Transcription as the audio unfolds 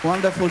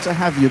Wonderful to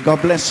have you.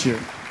 God bless you.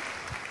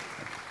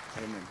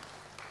 Amen.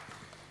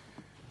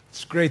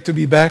 It's great to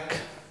be back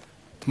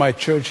at my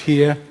church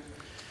here.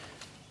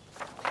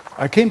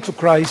 I came to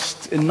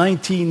Christ in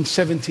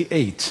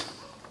 1978,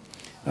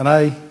 and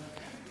I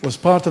was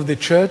part of the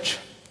church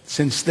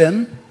since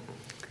then.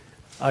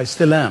 I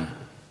still am.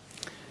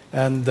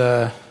 And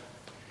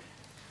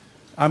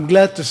I'm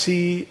glad to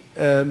see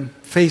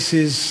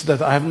faces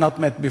that I have not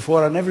met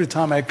before, and every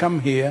time I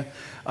come here,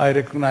 I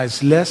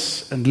recognize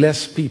less and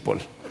less people.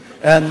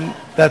 And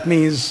that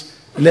means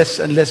less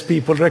and less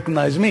people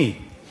recognize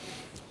me.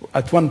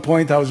 At one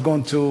point, I was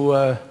going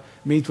to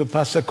meet with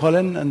Pastor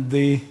Colin, and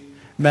the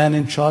man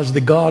in charge,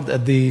 the guard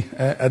at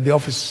the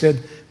office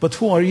said, "But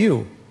who are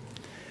you?"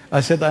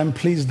 I said, "I'm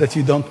pleased that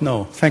you don't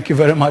know. Thank you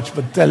very much,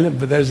 but tell him,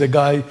 but there's a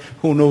guy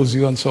who knows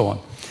you," and so on.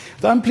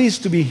 But I'm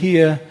pleased to be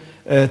here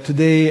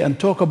today and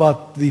talk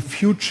about the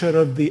future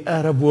of the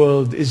Arab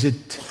world. Is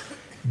it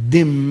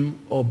dim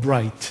or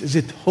bright? Is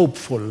it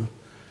hopeful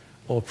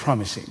or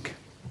promising?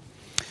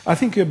 I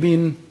think you've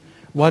been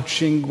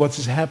watching what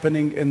is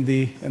happening in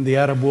the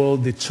Arab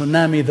world, the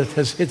tsunami that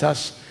has hit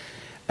us,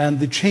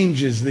 and the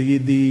changes,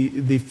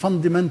 the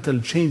fundamental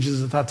changes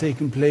that are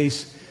taking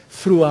place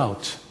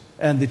throughout.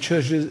 And the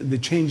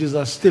changes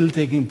are still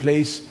taking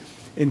place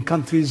in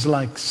countries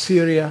like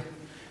Syria.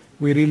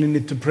 We really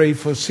need to pray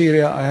for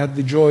Syria. I had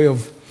the joy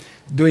of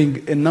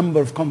doing a number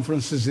of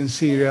conferences in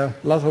Syria.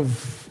 A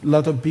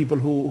lot of people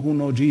who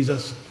know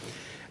Jesus.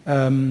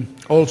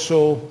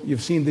 Also,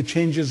 you've seen the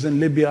changes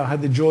in Libya. I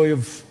had the joy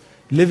of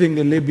living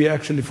in Libya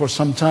actually for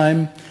some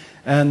time,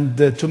 and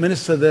to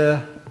minister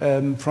there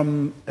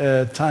from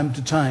time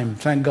to time.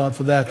 Thank God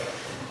for that.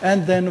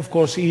 And then, of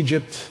course,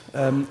 Egypt.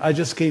 I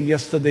just came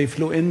yesterday,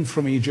 flew in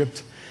from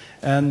Egypt,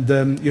 and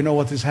you know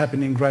what is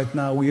happening right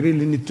now. We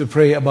really need to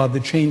pray about the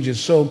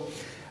changes. So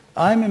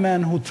I'm a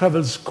man who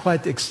travels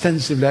quite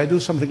extensively. I do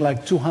something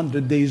like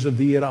 200 days of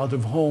the year out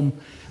of home.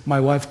 My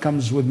wife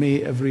comes with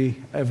me every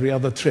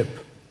other trip.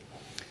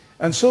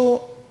 And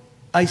so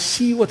I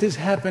see what is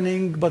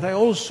happening, but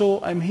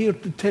I'm here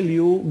to tell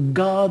you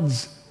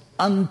God's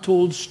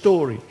untold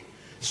story.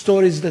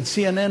 Stories that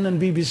CNN and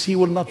BBC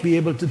will not be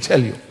able to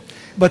tell you.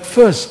 But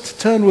first,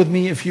 turn with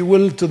me, if you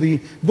will, to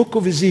the book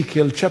of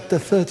Ezekiel, chapter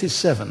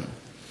 37.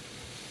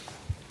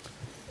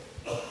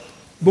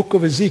 Book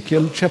of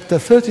Ezekiel, chapter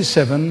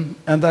 37,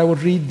 and I will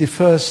read the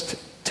first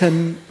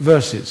 10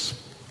 verses,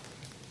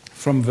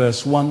 from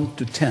verse 1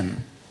 to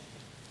 10.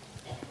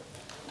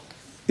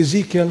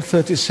 Ezekiel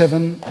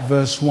 37,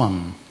 verse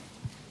 1.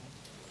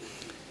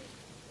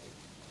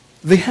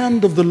 The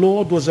hand of the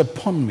Lord was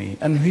upon me,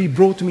 and he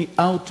brought me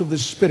out by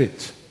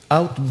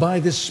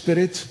the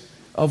Spirit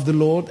of the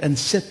Lord, and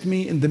set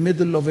me in the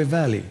middle of a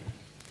valley.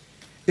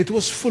 It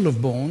was full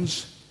of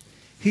bones.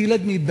 He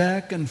led me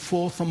back and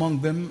forth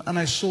among them, and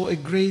I saw a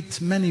great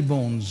many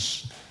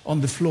bones on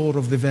the floor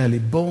of the valley,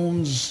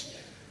 bones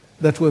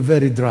that were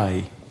very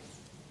dry.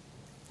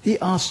 He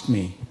asked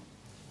me,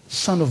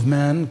 "Son of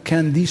man,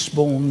 can these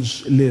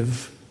bones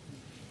live?"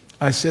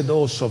 I said,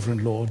 "Oh,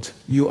 sovereign Lord,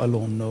 you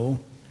alone know."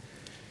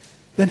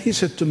 Then he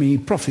said to me,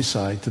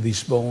 "Prophesy to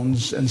these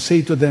bones and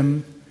say to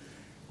them,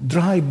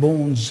 dry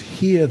bones,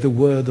 hear the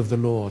word of the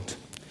Lord.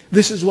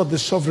 This is what the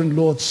sovereign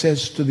Lord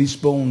says to these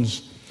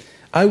bones.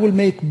 I will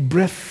make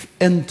breath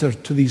enter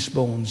to these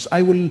bones.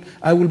 I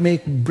will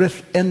make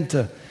breath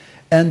enter,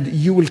 and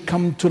you will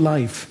come to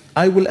life.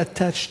 I will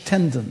attach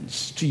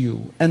tendons to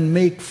you and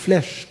make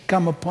flesh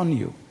come upon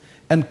you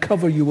and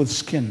cover you with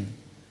skin.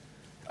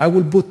 I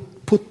will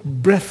put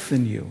breath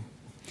in you,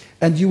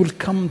 and you will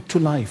come to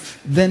life.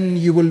 Then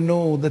you will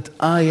know that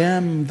I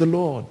am the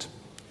Lord."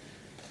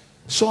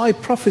 So I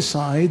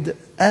prophesied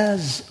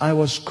as I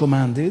was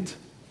commanded,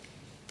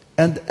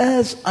 and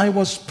as I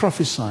was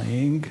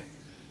prophesying,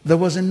 there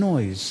was a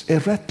noise, a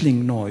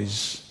rattling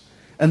noise,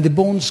 and the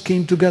bones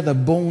came together,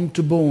 bone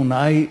to bone.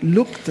 I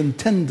looked, and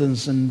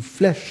tendons and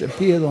flesh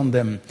appeared on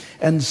them,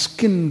 and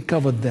skin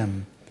covered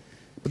them,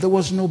 but there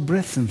was no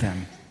breath in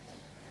them.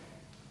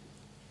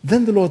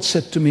 Then the Lord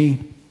said to me,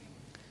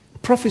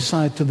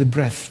 "Prophesy to the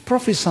breath,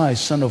 prophesy,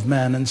 son of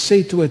man, and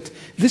say to it,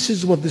 this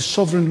is what the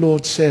sovereign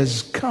Lord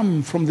says.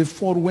 Come from the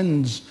four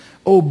winds,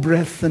 O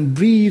breath, and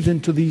breathe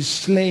into these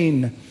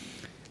slain,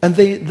 and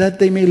that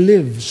they may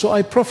live." So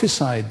I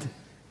prophesied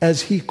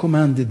as he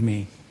commanded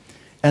me,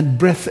 and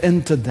breath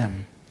entered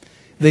them.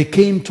 They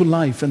came to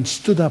life and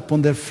stood up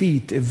on their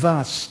feet, a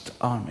vast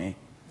army.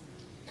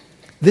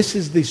 This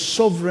is the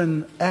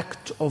sovereign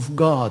act of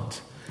God.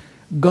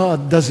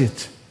 God does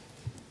it.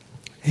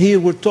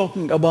 Here we're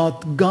talking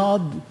about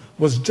God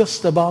was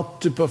just about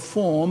to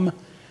perform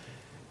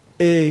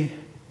a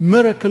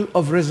miracle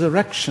of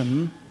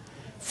resurrection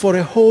for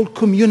a whole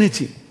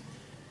community.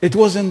 It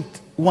wasn't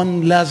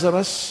one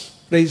Lazarus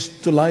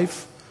raised to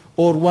life,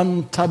 or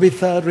one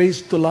Tabitha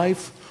raised to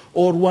life,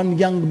 or one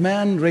young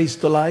man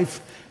raised to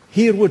life.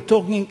 Here we're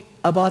talking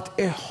about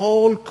a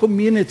whole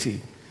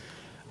community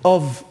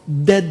of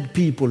dead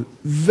people,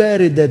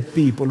 very dead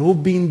people,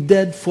 who've been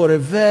dead for a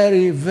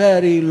very,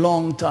 very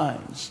long time.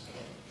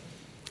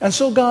 And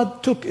so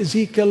God took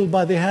Ezekiel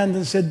by the hand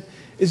and said,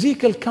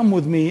 Ezekiel, come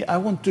with me. I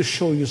want to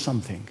show you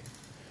something.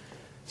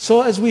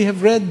 So as we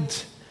have read,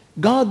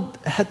 God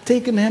had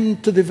taken him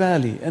to the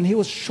valley, and he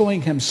was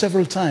showing him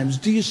several times,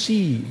 do you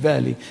see,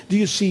 valley? Do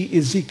you see,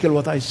 Ezekiel,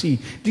 what I see?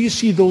 Do you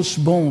see those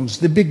bones,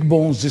 the big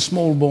bones, the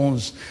small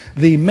bones,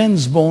 the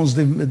men's bones,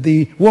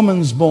 the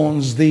women's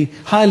bones, the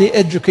highly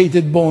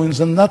educated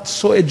bones and not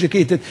so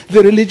educated,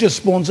 the religious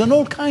bones, and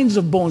all kinds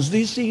of bones? Do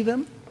you see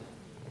them?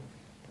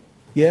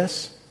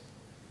 Yes.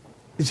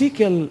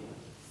 Ezekiel,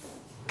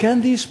 can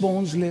these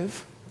bones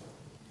live?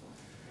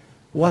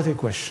 What a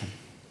question.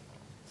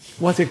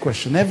 What a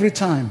question. Every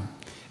time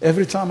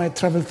I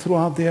travel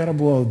throughout the Arab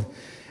world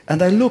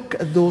and I look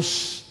at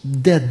those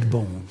dead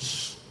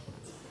bones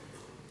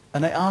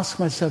and I ask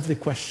myself the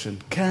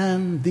question,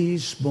 can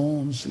these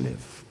bones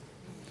live?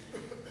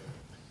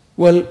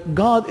 Well,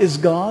 God is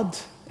God.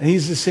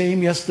 He's the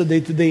same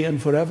yesterday, today,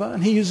 and forever.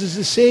 And he uses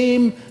the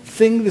same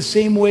thing, the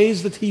same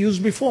ways that he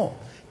used before.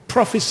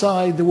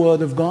 Prophesy the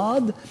word of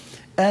God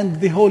and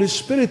the Holy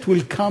Spirit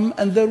will come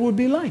and there will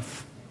be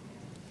life.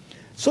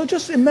 So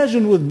just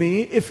imagine with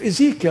me if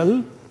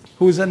Ezekiel,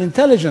 who is an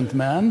intelligent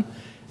man,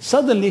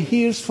 suddenly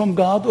hears from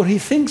God, or he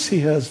thinks he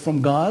hears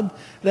from God,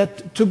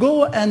 that to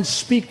go and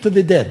speak to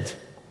the dead.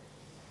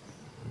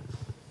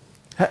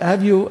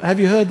 Have you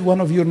heard one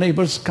of your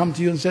neighbors come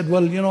to you and said,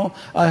 well, you know,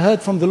 I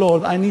heard from the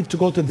Lord, I need to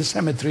go to the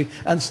cemetery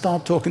and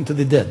start talking to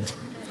the dead.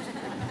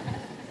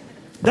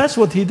 That's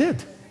what he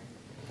did.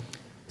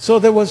 So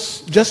there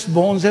was just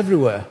bones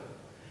everywhere.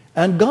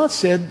 And God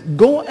said,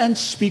 go and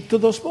speak to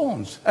those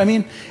bones. I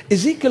mean,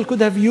 Ezekiel could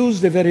have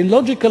used a very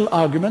logical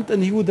argument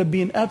and he would have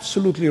been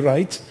absolutely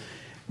right.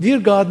 Dear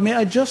God, may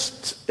I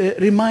just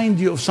remind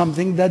you of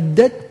something that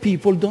dead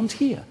people don't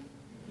hear.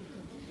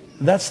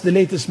 That's the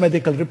latest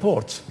medical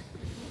report.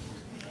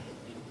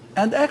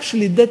 And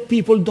actually, dead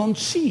people don't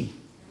see.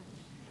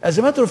 As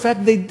a matter of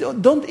fact, they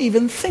don't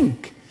even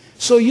think.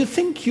 So you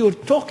think you're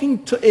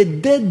talking to a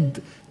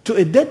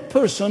dead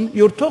person,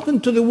 you're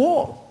talking to the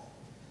wall.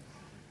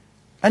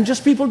 And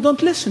just people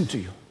don't listen to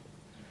you.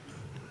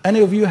 Any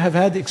of you have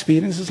had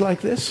experiences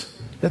like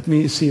this? Let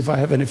me see if I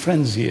have any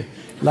friends here.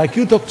 Like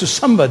you talk to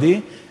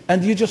somebody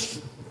and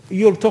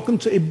you're talking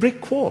to a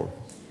brick wall.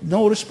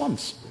 No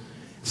response.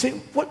 Say,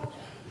 what?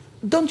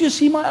 Don't you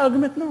see my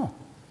argument? No.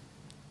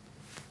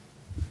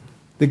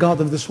 The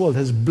God of this world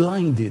has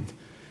blinded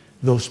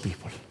those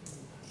people.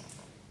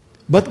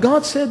 But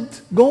God said,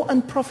 go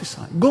and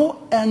prophesy.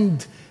 Go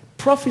and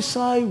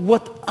prophesy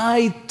what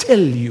I tell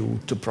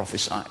you to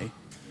prophesy.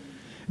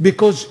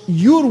 Because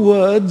your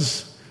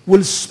words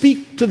will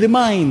speak to the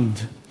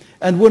mind.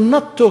 And we're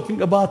not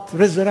talking about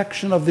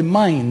resurrection of the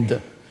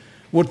mind.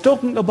 We're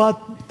talking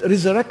about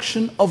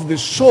resurrection of the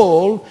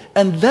soul,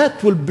 and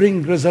that will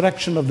bring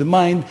resurrection of the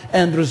mind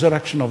and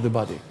resurrection of the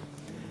body.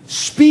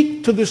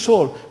 Speak to the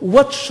soul.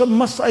 What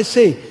must I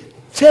say?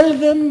 Tell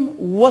them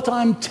what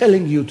I'm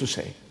telling you to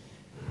say.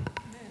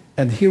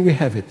 And here we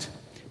have it.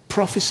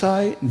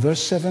 Prophesy in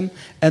verse 7,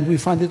 and we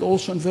find it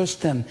also in verse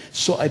 10.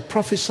 So I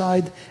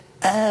prophesied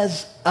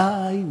as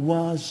I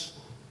was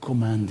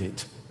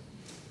commanded.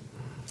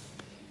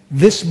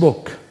 This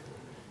book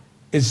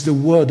is the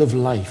word of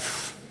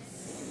life.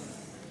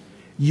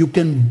 You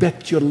can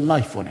bet your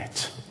life on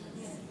it.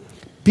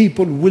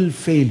 People will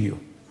fail you.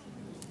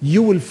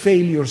 You will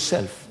fail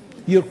yourself.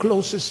 Your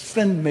closest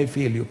friend may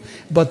fail you.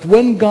 But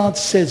when God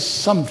says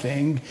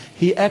something,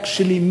 he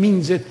actually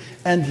means it,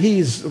 and he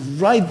is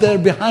right there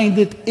behind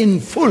it in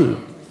full.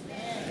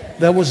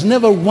 There was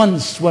never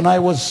once when I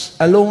was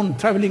alone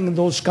traveling in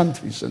those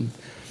countries, and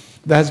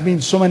there has been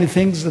so many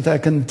things that I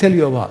can tell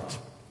you about.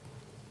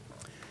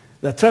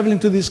 That traveling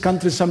to these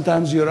countries,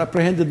 sometimes you're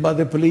apprehended by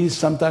the police,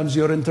 sometimes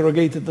you're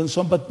interrogated and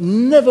so on, but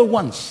never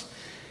once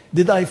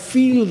did I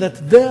feel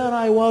that there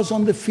I was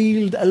on the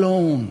field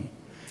alone,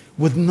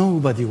 with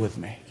nobody with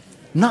me.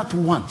 Not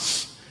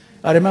once.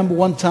 I remember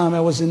one time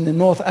I was in a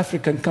North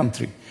African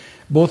country.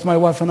 Both my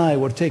wife and I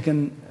were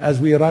taken, as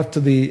we arrived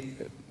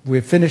we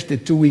finished a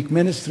 2-week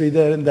ministry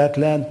there in that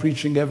land,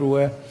 preaching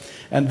everywhere.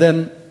 And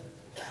then,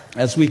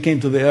 as we came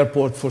to the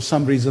airport, for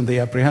some reason they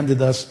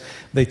apprehended us.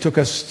 They took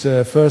us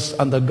first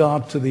under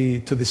guard to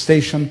the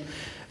station,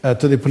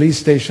 to the police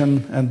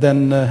station, and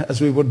then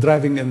as we were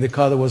driving in the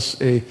car, there was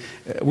we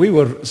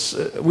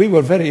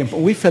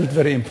felt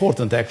very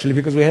important actually,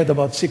 because we had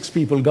about 6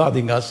 people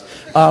guarding us,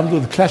 armed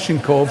with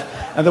Kalashnikov,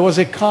 and there was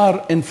a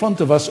car in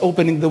front of us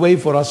opening the way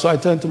for us. So I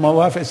turned to my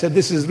wife, I said,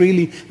 this is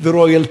really the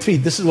royal treat.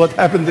 This is what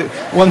happened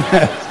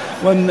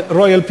when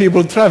royal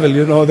people travel,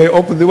 you know, they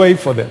open the way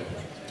for them.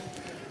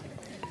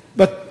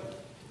 But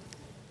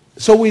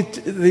so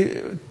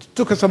it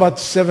took us about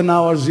 7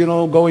 hours, you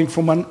know, going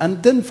from one,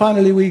 and then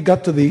finally we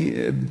got to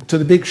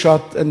the big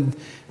shot, and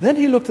then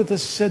he looked at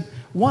us and said,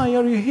 why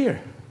are you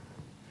here?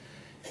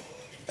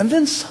 And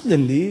then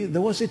suddenly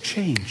there was a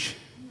change.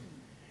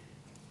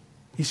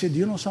 He said,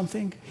 you know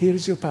something? Here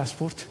is your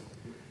passport.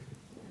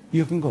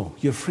 You can go.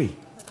 You're free.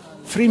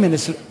 3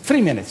 minutes.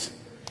 3 minutes.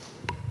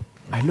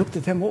 I looked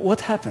at him.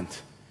 What happened?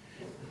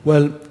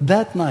 Well,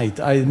 that night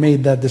I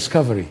made that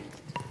discovery.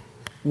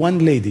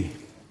 One lady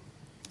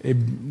a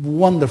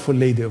wonderful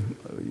lady.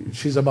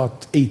 She's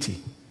about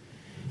 80.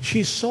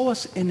 She saw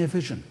us in a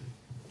vision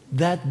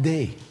that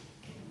day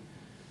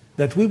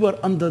that we were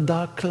under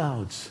dark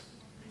clouds.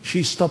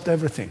 She stopped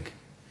everything.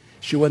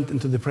 She went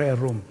into the prayer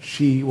room.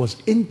 She was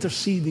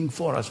interceding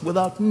for us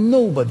without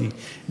nobody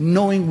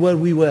knowing where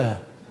we were.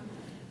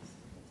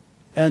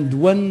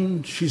 And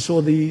when she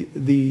saw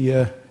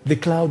the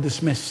cloud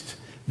dismissed,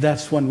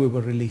 that's when we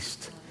were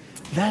released.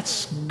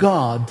 That's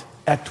God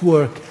at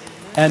work.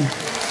 And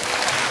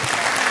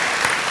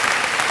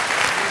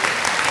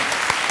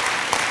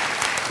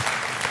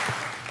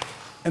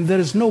there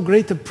is no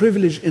greater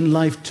privilege in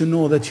life to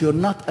know that you're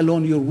not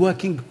alone, you're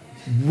working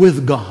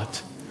with God.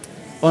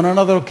 On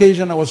another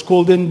occasion, I was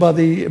called in by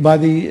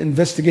the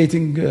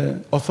investigating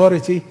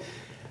authority.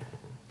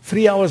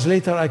 3 hours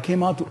later, I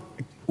came out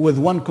with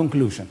one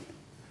conclusion.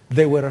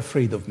 They were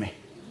afraid of me.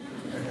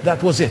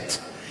 That was it.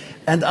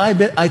 And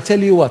I tell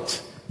you what,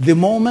 the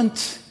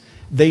moment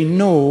they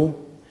know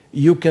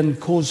you can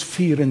cause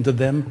fear into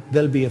them,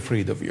 they'll be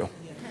afraid of you.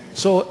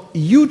 So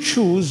you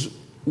choose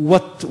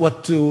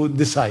what to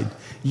decide.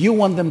 You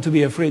want them to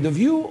be afraid of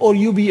you, or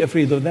you be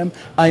afraid of them.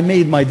 I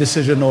made my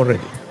decision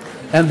already.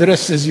 And the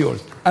rest is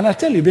yours. And I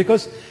tell you,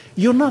 because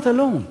you're not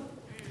alone.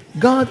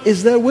 God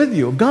is there with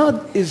you.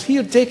 God is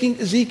here taking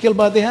Ezekiel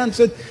by the hand and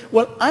said,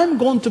 well, I'm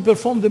going to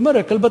perform the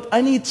miracle, but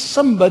I need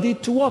somebody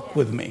to walk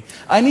with me.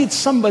 I need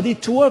somebody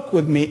to work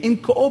with me, in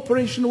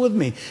cooperation with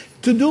me,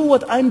 to do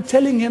what I'm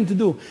telling him to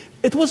do.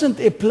 It wasn't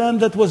a plan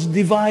that was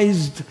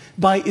devised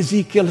by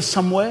Ezekiel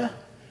somewhere.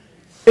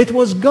 It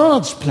was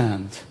God's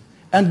plan.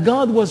 And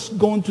God was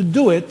going to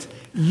do it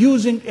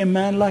using a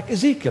man like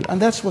Ezekiel.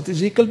 And that's what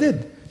Ezekiel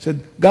did. He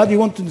said, God, you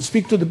want to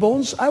speak to the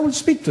bones? I will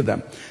speak to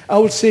them. I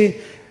will say,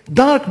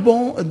 dry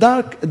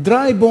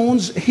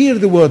bones, hear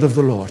the word of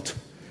the Lord.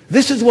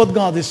 This is what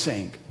God is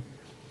saying.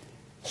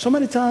 So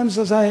many times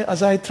as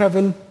I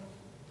travel,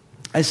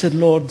 I said,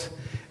 Lord,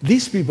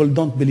 these people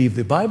don't believe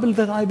the Bible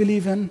that I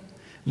believe in.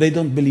 They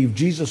don't believe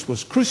Jesus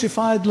was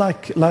crucified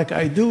like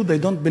I do. They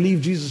don't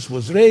believe Jesus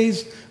was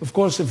raised. Of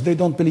course, if they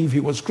don't believe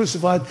he was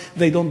crucified,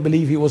 they don't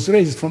believe he was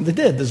raised from the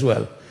dead as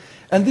well.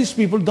 And these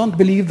people don't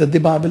believe that the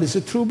Bible is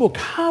a true book.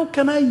 How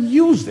can I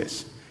use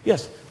this?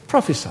 Yes,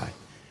 prophesy.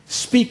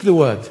 Speak the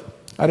word.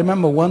 I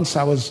remember once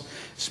I was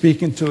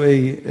speaking to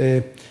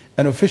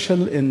an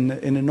official in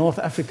a North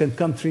African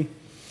country.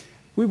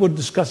 We were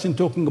discussing,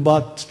 talking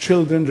about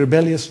children,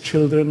 rebellious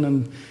children,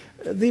 and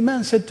the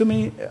man said to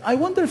me, I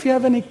wonder if you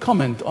have any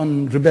comment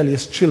on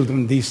rebellious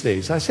children these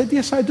days. I said,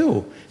 yes, I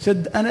do. He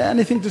said,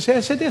 anything to say?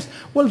 I said, yes.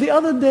 Well, the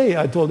other day,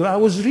 I told him, I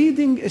was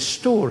reading a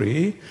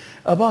story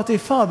about a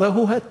father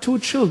who had 2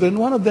 children.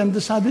 One of them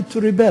decided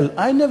to rebel.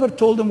 I never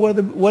told him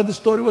where the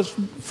story was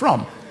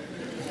from.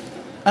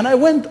 And I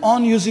went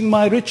on using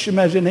my rich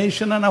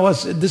imagination, and I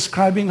was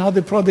describing how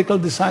the prodigal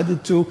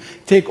decided to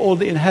take all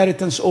the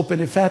inheritance,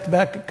 open a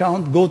fatback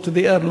account, go to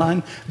the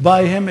airline,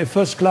 buy him a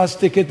first-class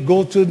ticket,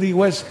 go to the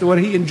West where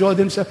he enjoyed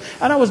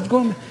himself. And I was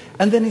going,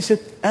 and then he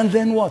said, and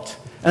then what?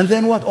 And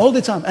then what? All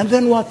the time. And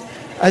then what?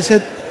 I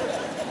said,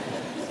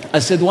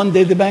 one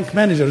day the bank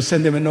manager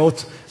sent him a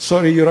note,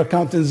 sorry, your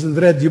account is in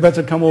red, you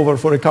better come over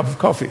for a cup of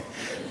coffee.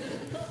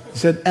 He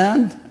said,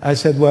 and? I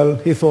said, well,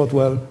 he thought,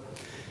 well,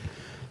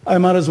 I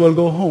might as well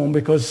go home,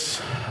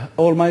 because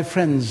all my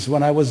friends,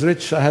 when I was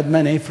rich, I had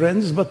many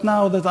friends, but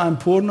now that I'm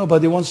poor,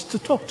 nobody wants to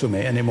talk to me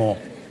anymore.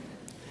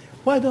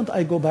 Why don't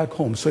I go back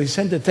home? So he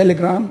sent a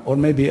telegram, or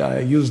maybe I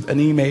used an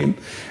email,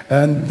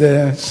 and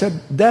said,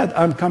 Dad,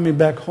 I'm coming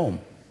back home.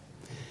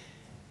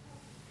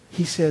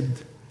 He said,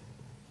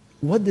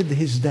 what did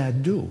his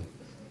dad do?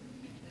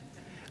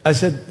 I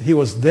said, he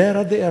was there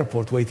at the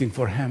airport waiting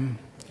for him.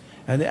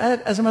 And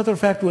as a matter of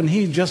fact, when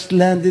he just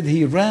landed,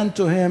 he ran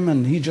to him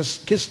and he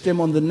just kissed him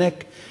on the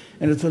neck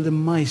and he told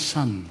him, my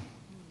son.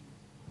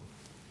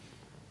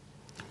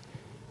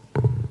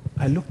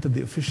 I looked at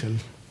the official.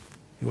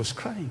 He was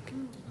crying.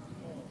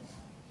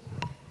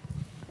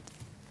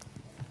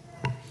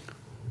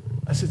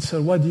 I said,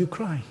 sir, why do you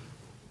cry?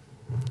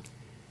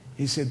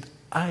 He said,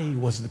 I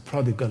was the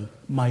prodigal.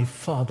 My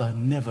father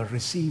never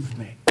received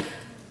me.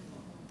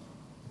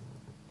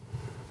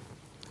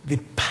 The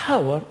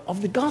power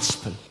of the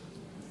gospel.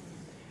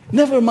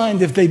 Never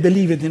mind if they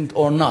believe it in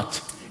or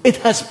not. It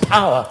has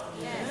power.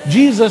 Yes.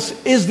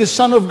 Jesus is the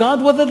Son of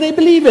God, whether they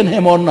believe in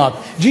him or not.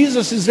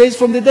 Jesus is raised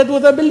from the dead,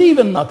 whether they believe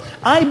or not.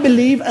 I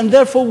believe, and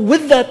therefore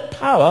with that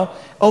power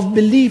of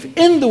belief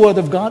in the Word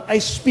of God, I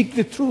speak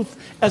the truth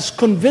as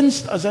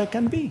convinced as I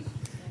can be.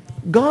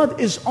 God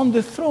is on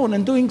the throne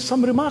and doing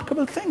some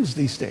remarkable things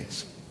these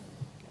days.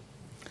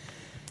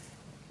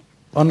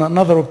 On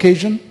another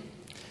occasion,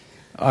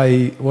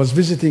 I was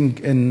visiting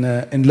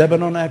in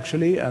Lebanon,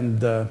 actually,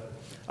 and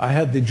I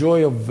had the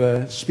joy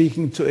of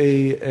speaking to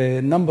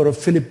a number of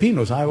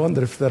Filipinos. I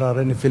wonder if there are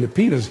any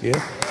Filipinos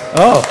here.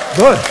 Oh,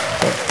 good.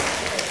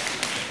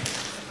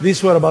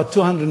 These were about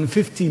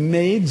 250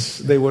 maids.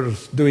 They were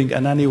doing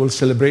an annual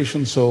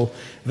celebration, so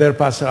their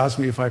pastor asked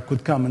me if I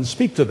could come and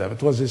speak to them.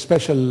 It was a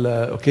special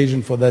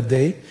occasion for that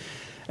day.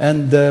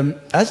 And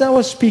as I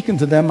was speaking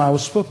to them, I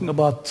was speaking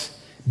about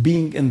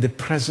being in the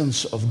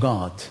presence of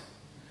God.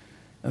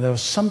 And there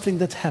was something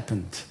that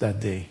happened that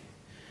day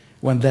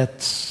when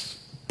that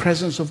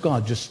presence of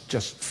God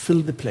just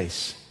filled the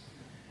place.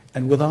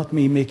 And without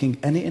me making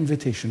any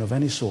invitation of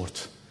any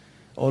sort,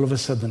 all of a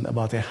sudden,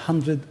 about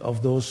 100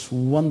 of those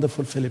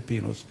wonderful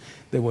Filipinos,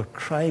 they were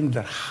crying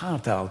their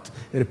heart out,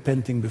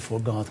 repenting before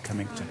God,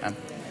 coming to Him.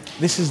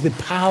 This is the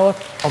power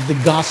of the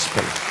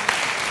gospel.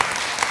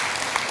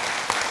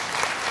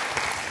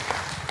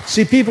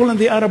 See, people in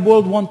the Arab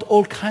world want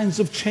all kinds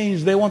of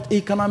change. They want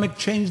economic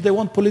change, they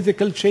want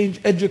political change,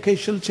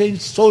 educational change,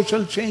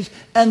 social change,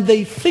 and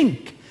they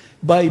think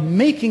by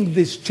making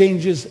these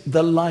changes,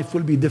 their life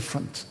will be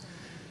different.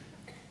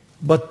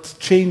 But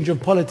change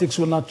of politics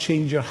will not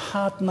change your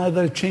heart,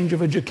 neither change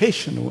of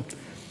education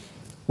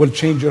will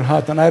change your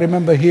heart. And I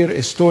remember here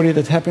a story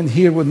that happened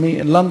here with me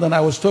in London.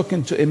 I was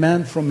talking to a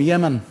man from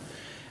Yemen,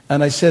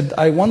 and I said,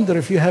 I wonder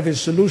if you have a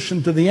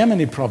solution to the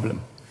Yemeni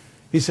problem.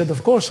 He said,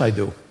 of course I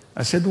do.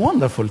 I said,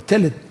 wonderful,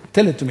 tell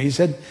it to me. He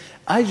said,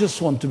 I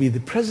just want to be the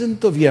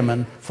president of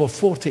Yemen for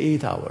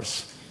 48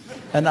 hours,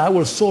 and I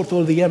will sort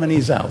all the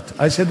Yemenis out.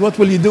 I said, what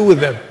will you do with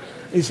them?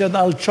 He said,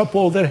 I'll chop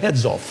all their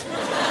heads off.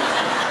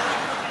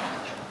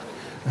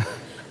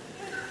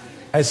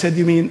 I said,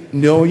 you mean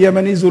no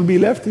Yemenis will be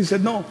left? He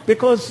said, no,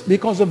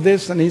 because of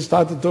this. And he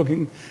started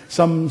talking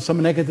some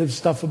negative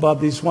stuff about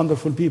these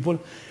wonderful people.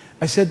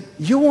 I said,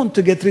 you want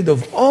to get rid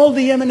of all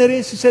the Yemeni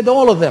race? He said,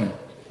 all of them.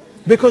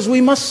 Because we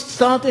must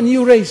start a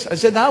new race. I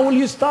said, how will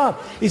you start?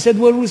 He said,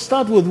 well, we'll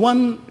start with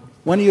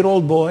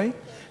one-year-old boy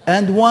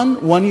and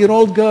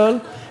one-year-old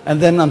girl. And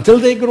then until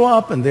they grow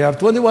up and they are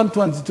 21,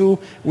 22,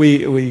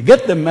 we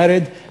get them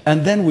married,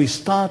 and then we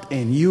start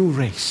a new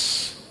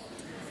race.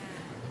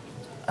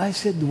 I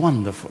said,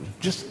 wonderful.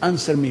 Just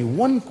answer me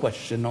one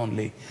question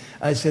only.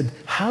 I said,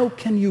 how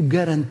can you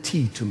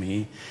guarantee to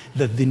me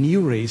that the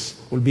new race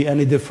will be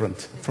any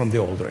different from the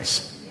old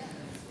race?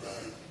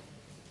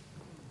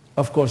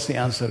 Of course, the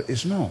answer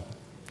is no.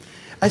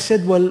 I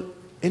said, well,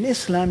 in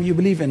Islam, you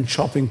believe in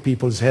chopping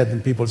people's head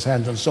and people's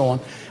hands and so on.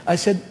 I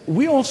said,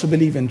 we also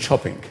believe in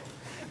chopping.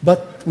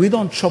 But we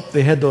don't chop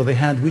the head or the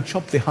hand, we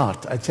chop the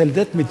heart. I said,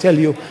 let me tell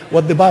you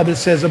what the Bible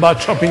says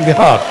about chopping the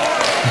heart.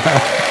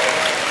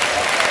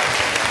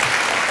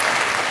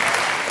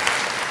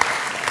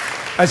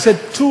 I said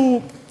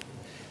two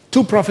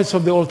prophets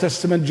of the Old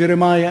Testament,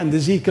 Jeremiah and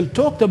Ezekiel,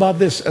 talked about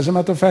this. As a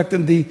matter of fact,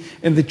 in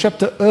the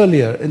chapter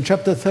earlier, in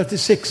chapter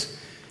 36,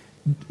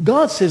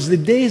 God says, the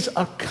days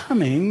are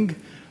coming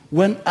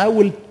when I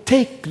will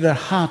take the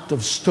heart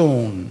of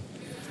stone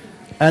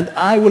and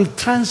I will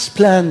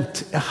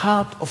transplant a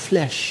heart of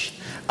flesh.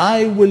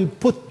 I will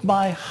put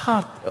my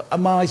heart,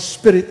 my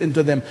spirit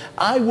into them.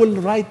 I will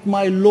write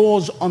my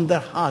laws on their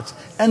hearts,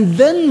 and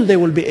then they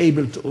will be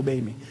able to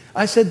obey me.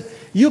 I said,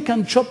 you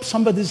can chop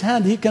somebody's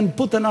hand. He can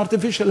put an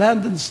artificial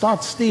hand and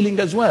start stealing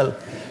as well.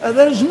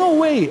 There's no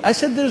way. I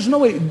said, there's no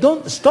way.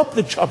 Don't stop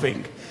the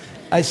chopping.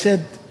 I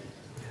said,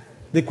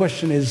 the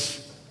question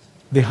is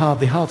the heart.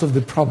 The heart of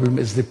the problem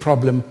is the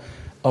problem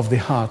of the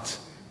heart.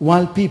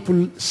 While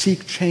people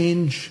seek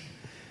change,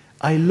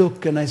 I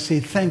look and I say,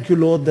 thank you,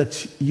 Lord,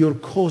 that you're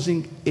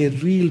causing a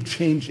real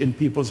change in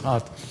people's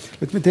heart.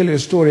 Let me tell you a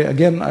story.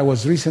 Again, I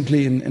was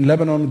recently in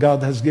Lebanon.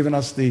 God has given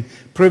us the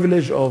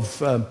privilege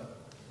of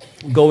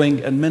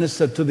going and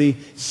minister to the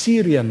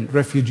Syrian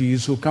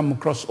refugees who come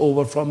across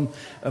over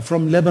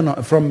from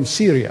Lebanon, from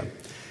Syria.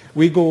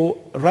 We go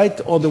right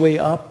all the way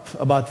up,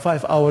 about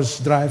 5 hours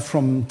drive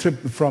from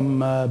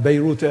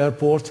Beirut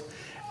airport,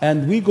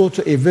 and we go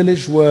to a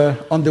village where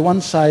on the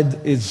one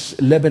side is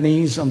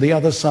Lebanese, on the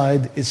other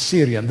side is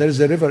Syrian. There is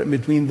a river in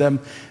between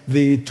them.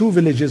 The two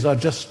villages are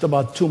just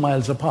about 2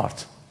 miles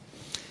apart.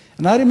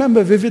 And I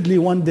remember vividly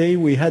one day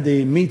we had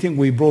a meeting.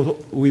 We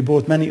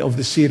brought many of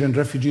the Syrian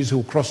refugees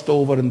who crossed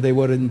over, and they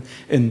were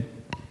in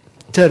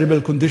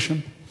terrible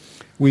condition.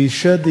 We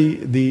shared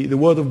the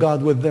word of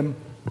God with them.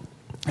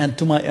 And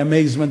to my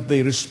amazement,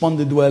 they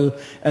responded well,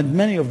 and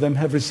many of them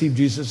have received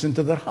Jesus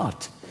into their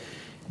heart.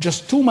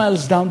 Just 2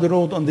 miles down the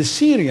road on the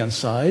Syrian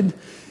side,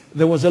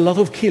 there was a lot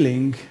of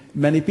killing.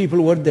 Many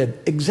people were dead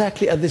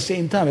exactly at the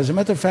same time. As a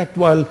matter of fact,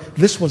 while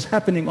this was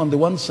happening on the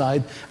one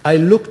side, I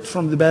looked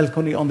from the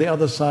balcony on the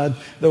other side.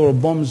 There were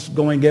bombs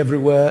going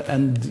everywhere,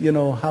 and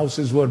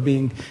houses were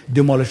being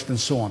demolished and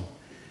so on.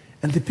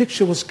 And the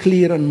picture was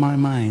clear in my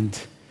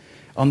mind.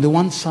 On the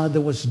one side,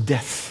 there was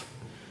death.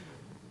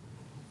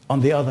 On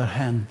the other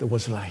hand, there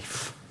was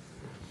life.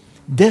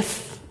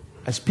 Death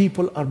as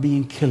people are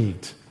being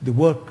killed. The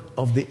work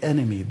of the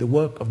enemy, the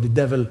work of the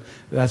devil.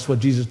 That's what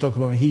Jesus talked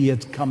about. He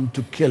had come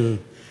to kill.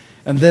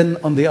 And then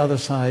on the other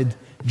side,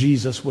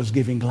 Jesus was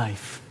giving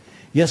life.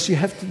 Yes, you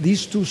have to,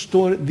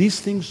 these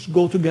things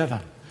go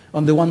together.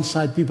 On the one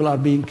side, people are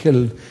being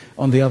killed.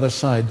 On the other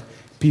side,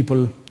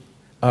 people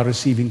are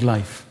receiving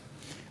life.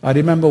 I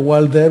remember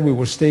while there, we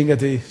were staying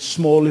at a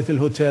small little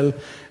hotel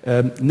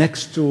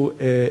next to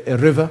a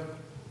river.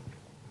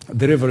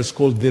 The river is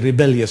called the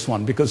rebellious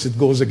one because it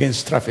goes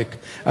against traffic.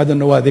 I don't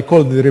know why they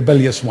call it the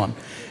rebellious one.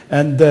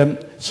 And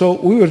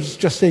so we were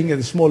just staying at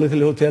a small little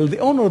hotel. The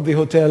owner of the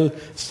hotel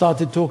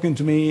started talking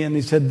to me, and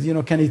he said,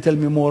 can you tell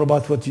me more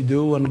about what you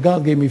do? And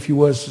God gave me a few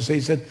words to say.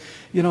 He said,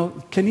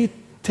 can you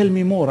tell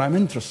me more? I'm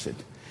interested.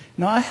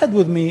 Now, I had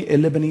with me a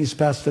Lebanese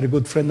pastor, a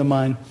good friend of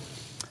mine.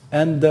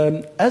 And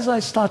as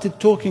I started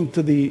talking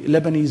to the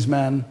Lebanese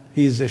man,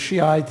 he's a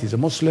Shiite, he's a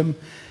Muslim,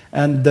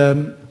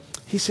 and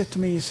he said to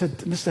me,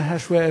 Mr.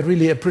 Hashway, I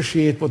really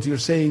appreciate what you're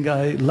saying.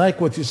 I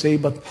like what you say,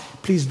 but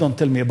please don't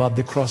tell me about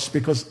the cross,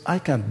 because I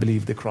can't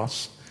believe the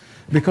cross.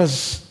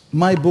 Because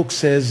my book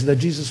says that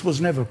Jesus was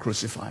never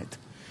crucified.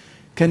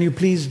 Can you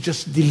please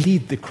just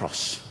delete the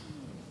cross?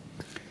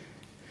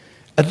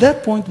 At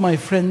that point, my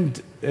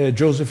friend,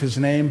 Joseph, his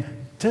name,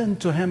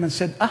 turned to him and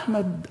said,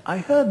 Ahmed, I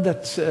heard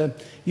that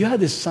you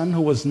had a son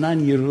who was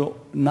 9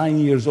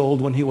 years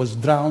old when he was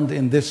drowned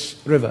in this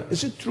river.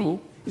 Is it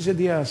true? He said,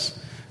 yes.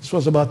 This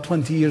was about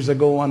 20 years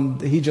ago, and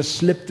he just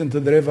slipped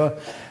into the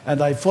river,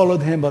 and I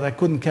followed him, but I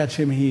couldn't catch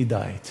him. He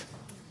died.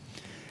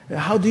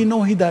 How do you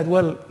know he died?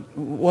 Well,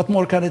 what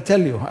more can I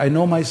tell you? I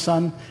know my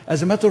son.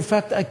 As a matter of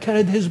fact, I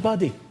carried his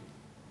body.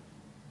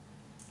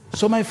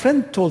 So my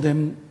friend told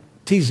him,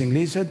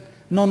 teasingly, he said,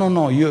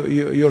 no,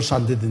 your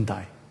son didn't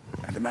die.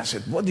 And the man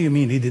said, what do you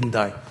mean he didn't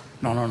die?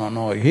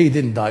 No, he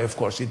didn't die, of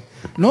course.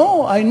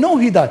 No, I know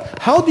he died.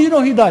 How do you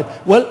know he died?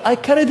 Well, I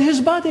carried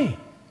his body.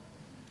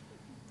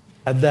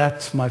 At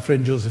that, my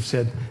friend Joseph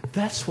said,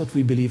 that's what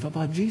we believe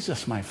about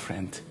Jesus, my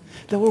friend.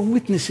 There were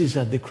witnesses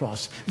at the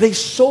cross. They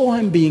saw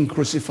him being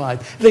crucified.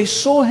 They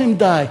saw him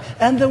die.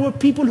 And there were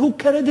people who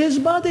carried his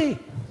body.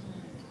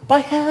 By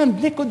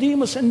hand,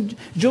 Nicodemus and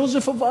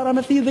Joseph of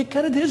Arimathea, they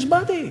carried his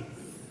body.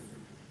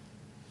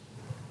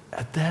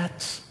 At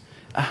that,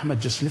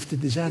 Ahmed just lifted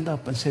his hand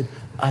up and said,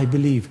 I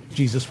believe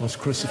Jesus was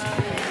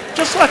crucified.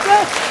 Just like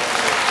that.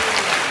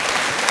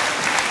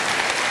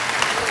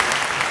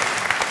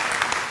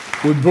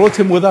 We brought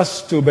him with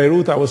us to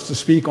Beirut. I was to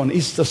speak on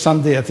Easter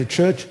Sunday at the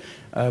church.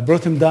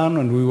 Brought him down,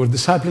 and we were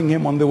discipling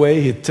him on the way.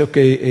 He took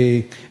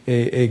a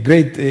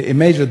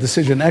major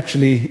decision.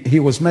 Actually, he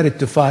was married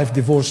to 5,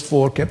 divorced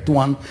 4, kept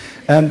 1.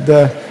 And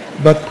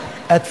but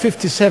at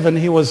 57,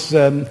 he was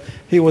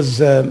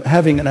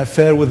having an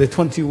affair with a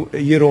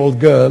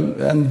 20-year-old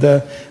girl. And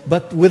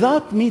but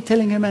without me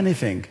telling him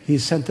anything, he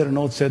sent her a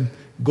note, said,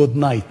 "Good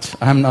night.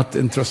 I'm not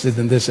interested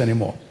in this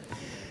anymore."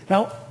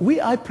 Now,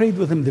 I prayed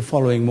with him the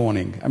following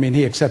morning. I mean,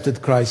 he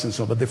accepted Christ and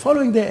so on. But the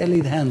following day, I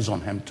laid hands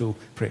on him to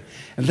pray.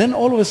 And then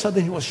all of a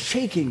sudden, he was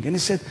shaking. And he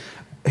said,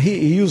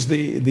 he used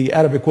the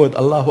Arabic word,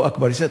 Allahu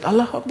Akbar. He said,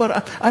 Allahu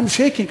Akbar, I'm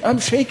shaking.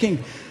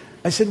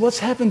 I said, what's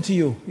happened to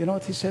you? You know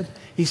what he said?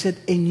 He said,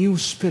 a new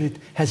spirit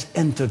has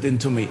entered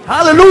into me.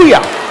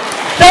 Hallelujah!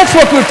 That's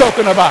what we're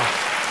talking about.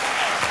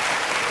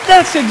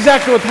 That's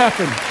exactly what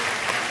happened.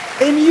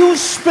 A new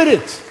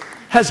spirit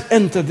has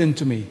entered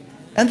into me.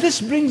 And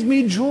this brings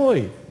me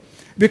joy.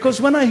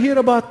 Because when I hear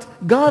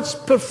about God's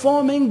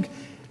performing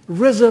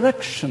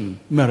resurrection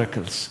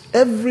miracles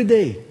every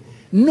day,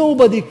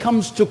 nobody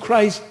comes to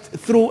Christ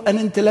through an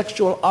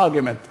intellectual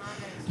argument.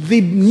 The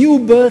new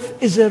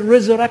birth is a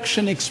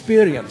resurrection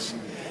experience.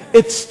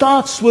 It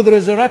starts with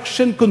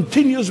resurrection,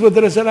 continues with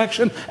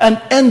resurrection, and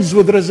ends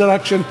with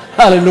resurrection.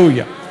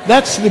 Hallelujah.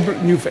 That's the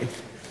new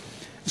faith.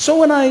 So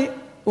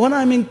when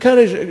I'm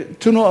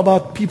encouraged to know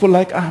about people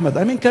like Ahmed,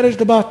 I'm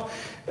encouraged about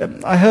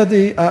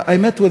I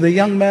met with a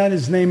young man.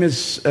 His name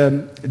is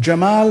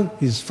Jamal.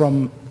 He's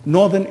from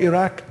northern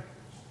Iraq.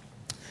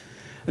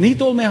 And he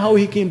told me how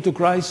he came to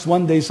Christ.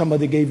 One day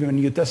somebody gave him a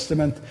New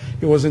Testament.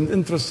 He wasn't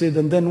interested.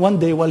 And then one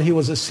day while he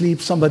was asleep,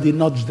 somebody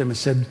nudged him and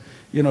said,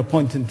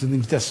 pointing to the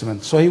New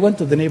Testament. So he went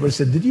to the neighbor and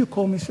said, did you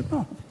call me? He said,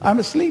 no, I'm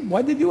asleep.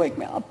 Why did you wake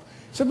me up?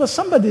 He said, well,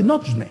 somebody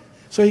nudged me.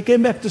 So he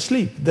came back to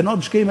sleep. The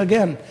nudge came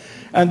again.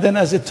 And then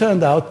as it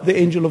turned out, the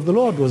angel of the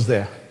Lord was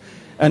there.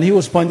 And he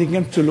was pointing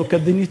him to look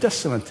at the New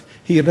Testament.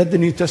 He read the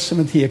New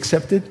Testament, he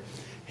accepted.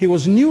 He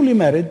was newly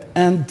married,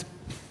 and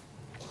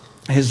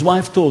his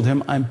wife told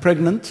him, I'm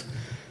pregnant.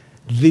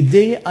 The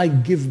day I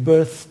give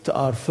birth to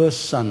our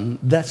first son,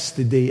 that's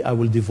the day I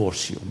will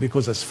divorce you.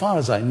 Because as far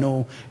as I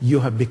know,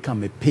 you have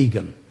become a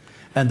pagan.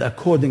 And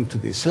according to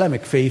the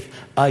Islamic faith,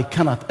 I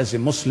cannot, as a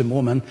Muslim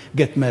woman,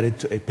 get married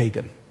to a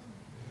pagan.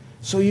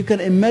 So you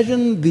can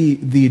imagine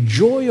the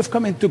joy of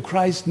coming to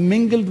Christ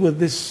mingled with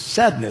this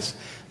sadness.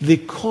 The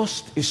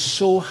cost is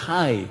so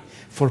high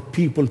for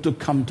people to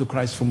come to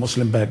Christ from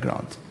Muslim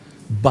background.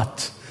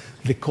 But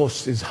the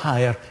cost is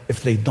higher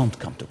if they don't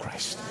come to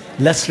Christ.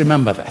 Let's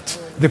remember that.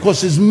 The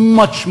cost is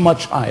much,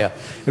 much higher,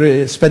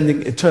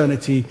 spending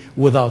eternity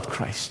without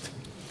Christ.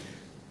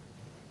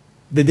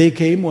 The day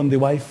came when the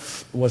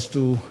wife was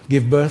to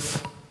give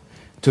birth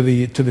to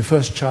the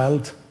first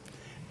child.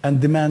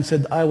 And the man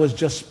said, I was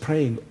just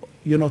praying,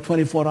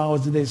 24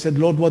 hours a day. He said,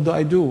 Lord, what do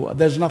I do?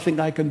 There's nothing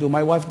I can do.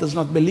 My wife does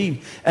not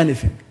believe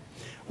anything.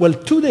 Well,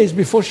 2 days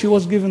before she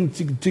was given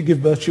to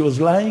give birth, she was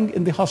lying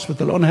in the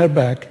hospital on her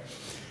back.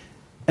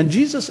 And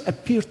Jesus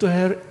appeared to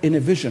her in a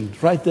vision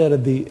right there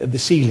at the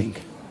ceiling.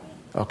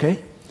 Okay?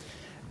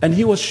 And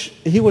he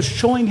was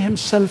showing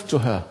himself to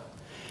her.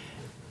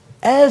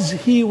 As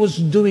he was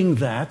doing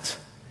that,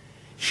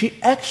 she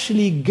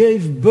actually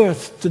gave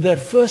birth to their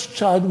first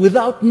child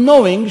without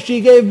knowing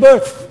she gave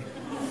birth.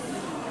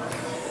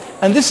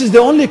 And this is the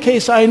only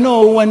case I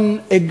know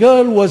when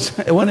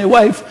a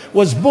wife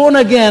was born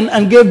again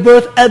and gave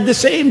birth at the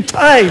same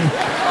time.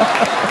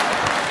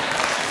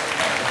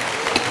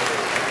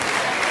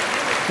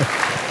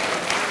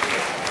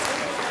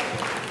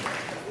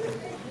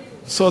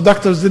 So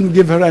doctors didn't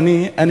give her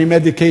any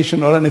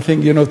medication or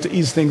anything, to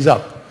ease things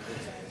up.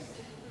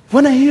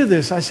 When I hear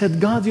this, I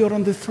said, God, you're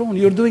on the throne.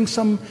 You're doing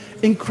some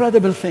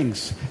incredible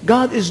things.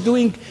 God is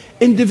doing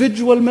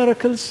individual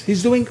miracles.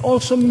 He's doing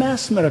also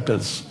mass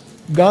miracles.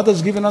 God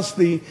has given us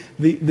the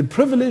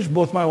privilege,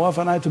 both my wife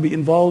and I, to be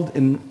involved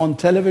on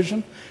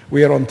television.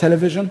 We are on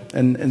television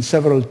in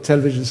several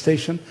television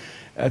stations.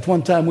 At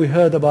one time, we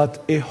heard about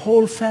a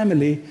whole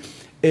family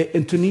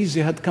in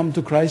Tunisia had come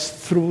to Christ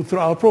through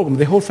our program.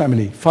 The whole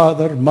family,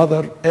 father,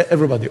 mother,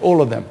 everybody,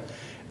 all of them,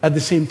 at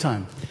the same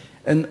time.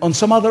 And on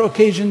some other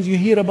occasions, you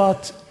hear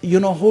about,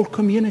 whole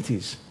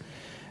communities.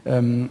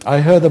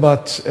 I heard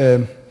about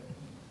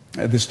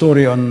the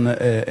story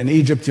in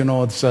Egypt.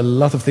 There's a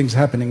lot of things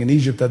happening in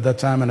Egypt at that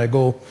time, and I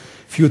go a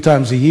few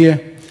times a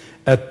year.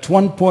 At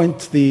one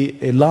point,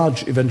 a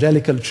large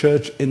evangelical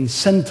church in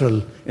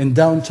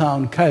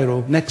downtown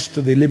Cairo, next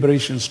to the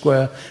Liberation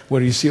Square,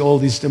 where you see all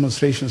these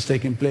demonstrations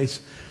taking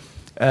place.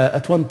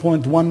 At one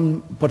point,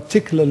 one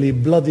particularly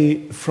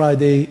bloody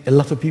Friday, a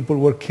lot of people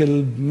were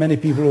killed, many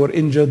people were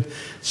injured.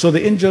 So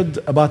the injured,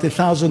 about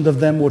 1,000 of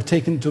them were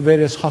taken to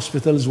various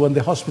hospitals. When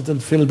the hospital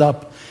filled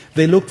up,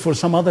 they looked for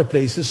some other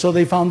places, so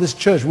they found this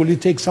church. Will you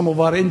take some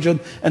of our injured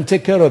and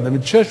take care of them?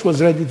 The church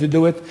was ready to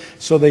do it,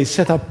 so they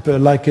set up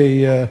like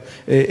a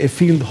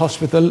field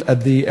hospital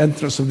at the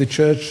entrance of the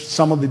church.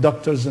 Some of the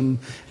doctors and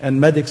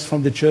medics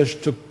from the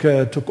church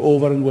took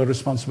over and were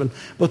responsible.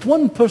 But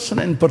one person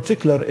in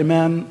particular,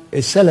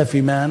 a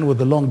Salafi man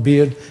with a long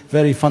beard,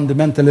 very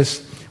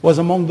fundamentalist, was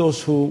among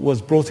those who was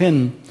brought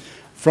in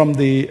from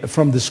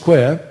the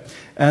square.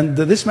 And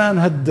this man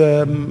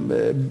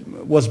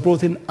was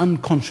brought in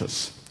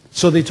unconscious.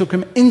 So they took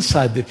him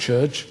inside the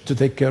church to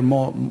take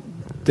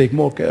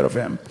more care of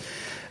him.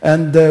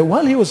 And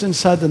while he was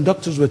inside and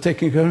doctors were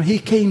taking care of him, he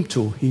came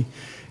to. He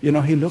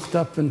looked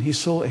up and he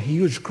saw a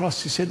huge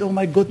cross. He said, "Oh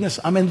my goodness,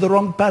 I'm in the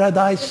wrong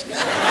paradise."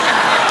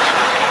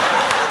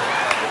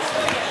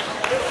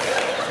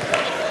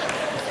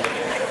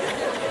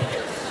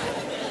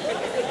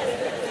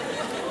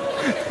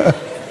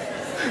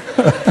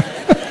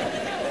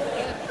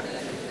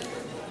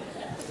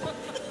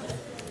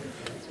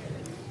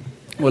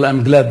 Well,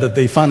 I'm glad that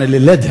they finally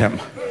led him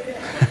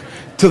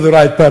to the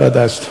right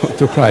paradise,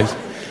 to Christ.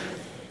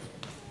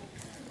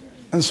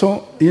 And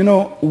so,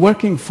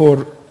 working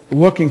for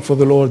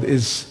the Lord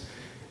is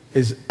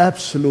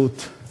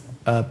absolute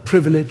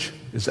privilege,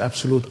 is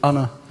absolute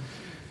honor,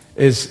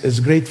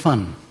 is great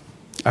fun.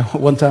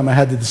 One time I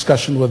had a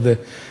discussion with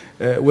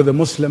a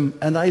Muslim,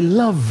 and I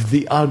love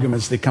the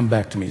arguments they come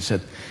back to me. He said,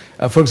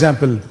 for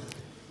example,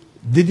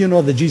 "Did you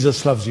know that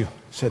Jesus loves you?" I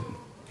said,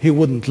 "He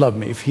wouldn't love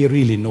me if he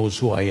really knows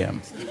who I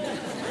am."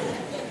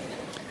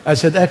 I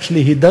said,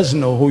 "Actually, he does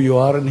know who you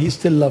are and he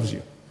still loves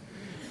you."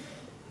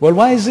 "Well,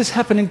 why is this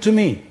happening to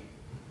me?"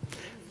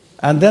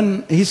 And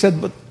then he said,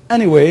 "But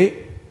anyway,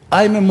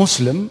 I'm a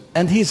Muslim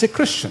and he's a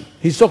Christian."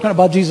 He's talking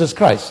about Jesus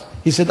Christ.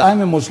 He said,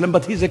 "I'm a Muslim,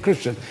 but he's a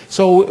Christian.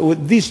 So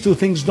these two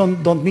things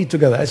don't meet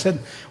together." I said,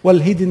 "Well,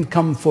 he didn't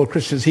come for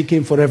Christians. He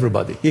came for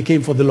everybody. He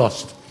came for the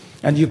lost.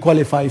 And you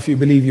qualify if you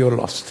believe you're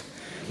lost."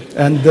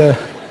 And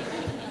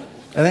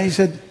then he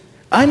said,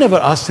 "I never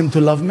asked him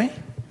to love me.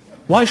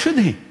 Why should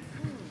he?"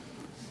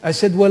 I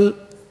said, "Well,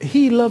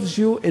 he loves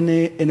you in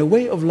a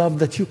way of love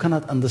that you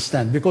cannot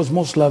understand. Because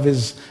most love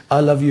is, I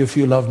love you if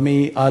you love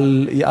me,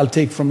 I'll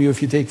take from you if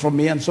you take from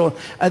me, and so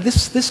on.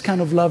 This kind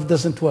of love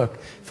doesn't work.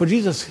 For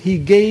Jesus, he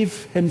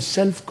gave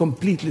himself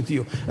completely to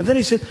you." And then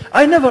he said,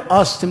 "I never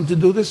asked him to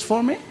do this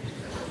for me."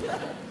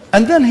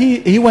 And then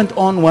he went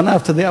on one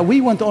after the other. We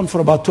went on for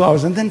about 2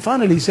 hours. And then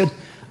finally he said,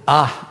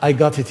 "I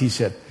got it," he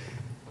said.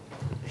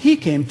 He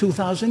came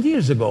 2,000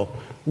 years ago.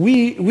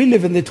 We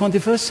live in the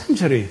 21st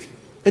century.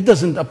 It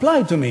doesn't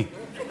apply to me.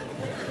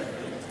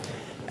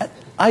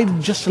 I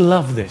just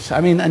love this.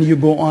 I mean, and you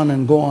go on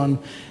and go on.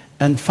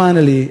 And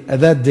finally,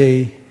 that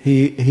day,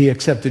 he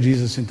accepted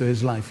Jesus into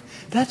his life.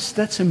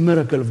 That's a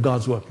miracle of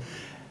God's work.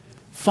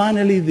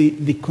 Finally,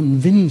 the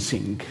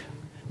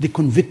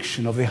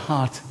conviction of a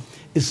heart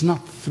is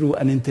not through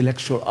an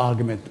intellectual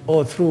argument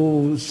or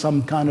through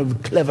some kind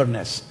of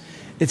cleverness.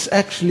 It's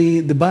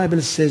actually, the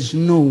Bible says,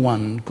 no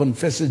one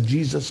confesses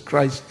Jesus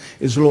Christ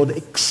is Lord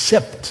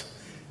except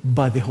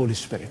by the Holy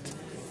Spirit.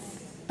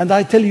 And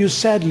I tell you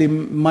sadly,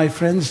 my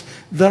friends,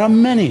 there are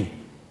many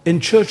in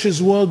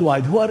churches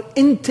worldwide who are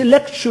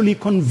intellectually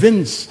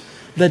convinced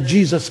that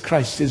Jesus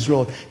Christ is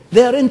Lord.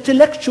 They are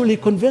intellectually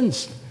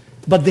convinced,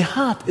 but the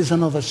heart is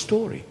another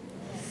story.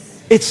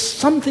 It's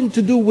something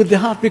to do with the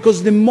heart,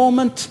 because the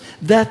moment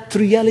that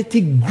reality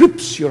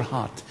grips your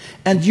heart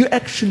and you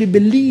actually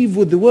believe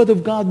with the Word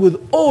of God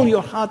with all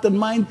your heart and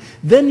mind,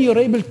 then you're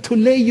able to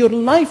lay your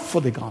life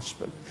for the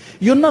gospel.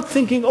 You're not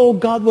thinking, oh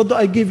God, what do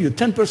I give you?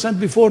 10%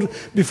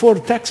 before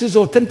taxes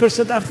or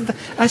 10% after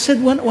taxes. I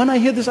said, when I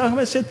hear this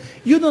argument, I said,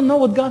 you don't know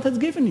what God has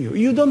given you.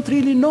 You don't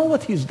really know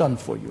what He's done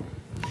for you.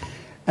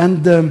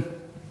 And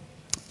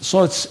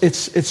so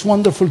it's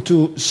wonderful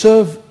to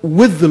serve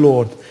with the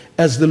Lord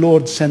as the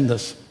Lord sends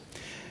us.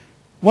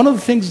 One of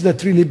the things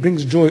that really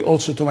brings joy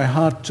also to my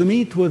heart, to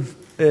meet with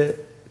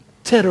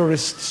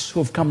terrorists who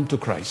have come to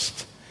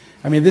Christ.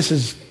 I mean, this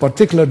is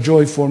particular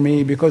joy for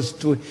me because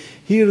to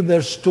hear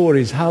their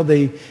stories, how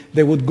they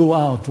would go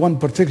out. One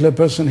particular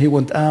person, he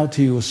went out,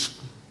 he was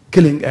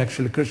killing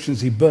actually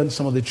Christians, he burned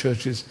some of the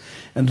churches,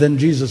 and then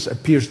Jesus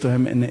appears to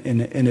him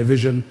in a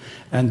vision,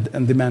 and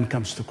the man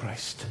comes to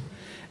Christ.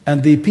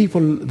 And the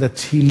people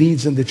that he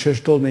leads in the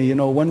church told me,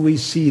 when we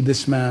see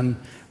this man,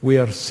 we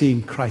are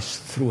seeing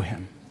Christ through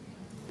him.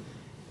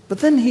 But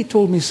then he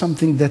told me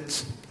something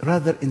that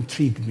rather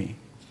intrigued me.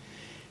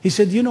 He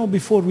said,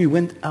 before we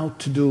went out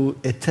to do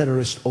a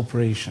terrorist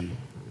operation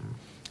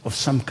of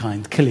some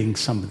kind, killing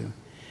somebody,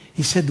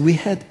 he said, we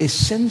had a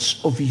sense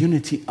of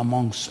unity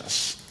amongst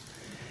us.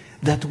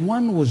 That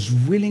one was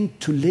willing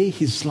to lay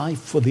his life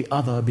for the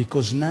other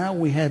because now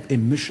we have a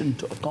mission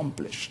to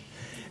accomplish.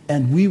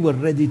 And we were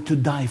ready to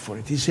die for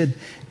it. He said,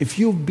 if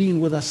you've been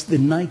with us the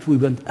night we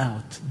went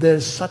out,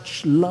 there's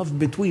such love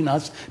between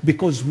us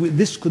because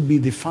this could be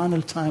the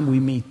final time we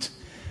meet.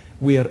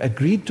 We are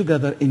agreed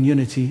together in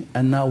unity,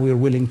 and now we're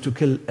willing to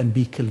kill and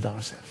be killed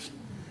ourselves.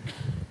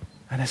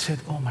 And I said,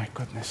 oh my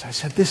goodness. I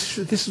said, this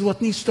is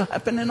what needs to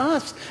happen in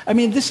us. I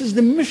mean, this is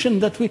the mission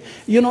that we,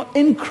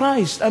 in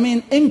Christ. I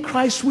mean, in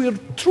Christ we are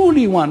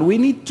truly one. We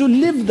need to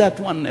live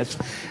that oneness.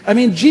 I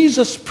mean,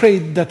 Jesus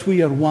prayed that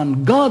we are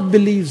one. God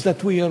believes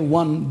that we are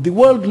one. The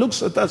world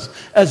looks at us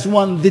as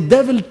one. The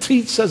devil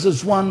treats us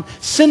as one.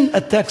 Sin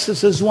attacks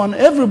us as one.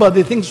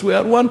 Everybody thinks we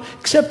are one,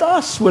 except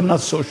us. We're not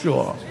so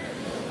sure.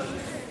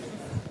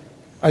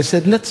 I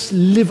said, let's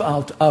live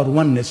out our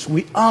oneness.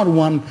 We are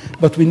one,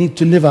 but we need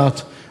to live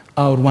out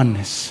our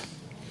oneness.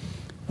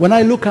 When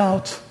I look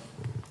out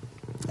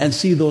and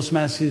see those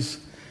masses,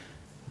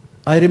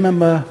 I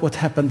remember what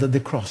happened at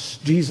the cross.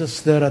 Jesus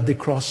there at the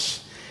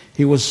cross,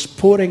 he was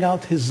pouring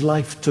out his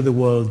life to the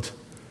world.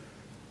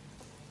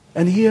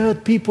 And he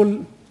heard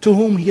people to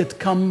whom he had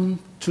come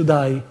to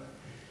die,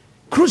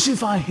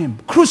 crucify him,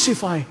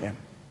 crucify him.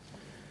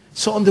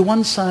 So on the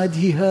one side,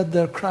 he heard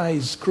their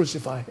cries,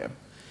 crucify him.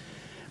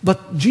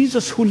 But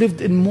Jesus, who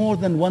lived in more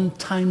than one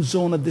time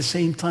zone at the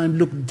same time,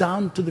 looked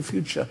down to the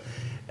future,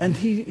 and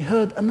he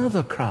heard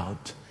another crowd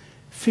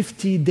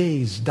 50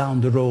 days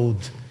down the road,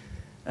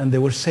 and they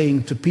were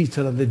saying to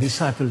Peter and the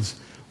disciples,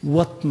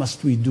 what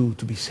must we do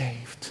to be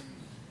saved?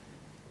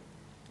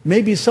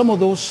 Maybe some of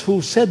those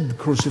who said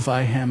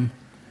crucify him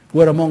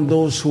were among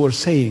those who were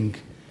saying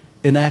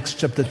in Acts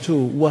chapter 2,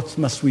 what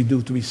must we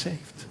do to be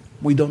saved?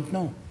 We don't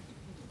know,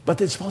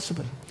 but it's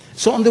possible.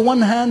 So on the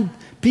one hand,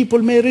 people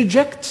may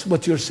reject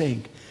what you're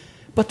saying.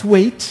 But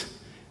wait,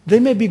 they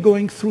may be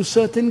going through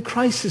certain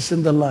crises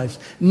in their lives.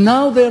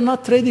 Now they're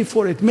not ready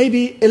for it.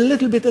 Maybe a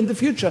little bit in the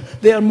future,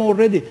 they are more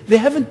ready. They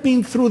haven't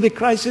been through the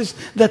crisis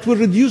that will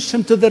reduce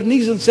them to their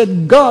knees and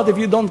said, God, if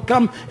you don't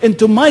come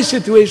into my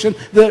situation,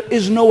 there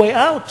is no way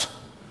out.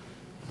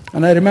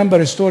 And I remember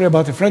a story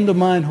about a friend of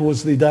mine who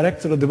was the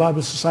director of the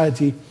Bible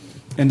Society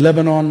in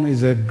Lebanon.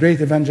 He's a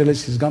great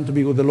evangelist. He's gone to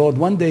be with the Lord.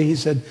 One day he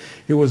said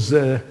he was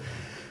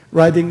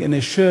riding in a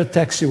shared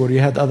taxi where he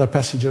had other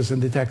passengers in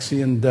the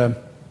taxi, and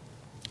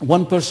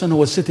one person who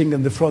was sitting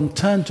in the front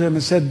turned to him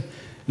and said,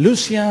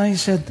 Lucien, he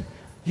said,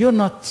 you're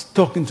not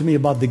talking to me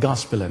about the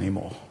gospel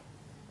anymore.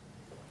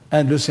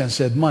 And Lucien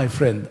said, my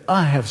friend,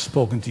 I have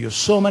spoken to you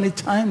so many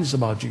times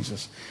about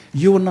Jesus.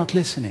 You were not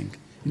listening.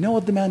 You know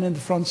what the man in the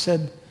front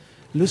said?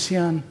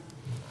 Lucien,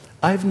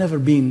 I've never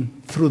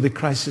been through the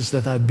crisis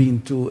that I've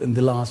been to in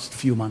the last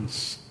few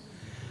months.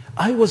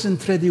 I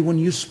wasn't ready when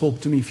you spoke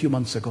to me a few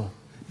months ago.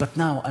 But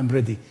now I'm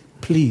ready.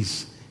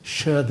 Please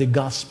share the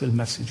gospel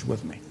message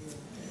with me.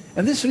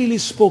 And this really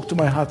spoke to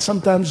my heart.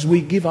 Sometimes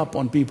we give up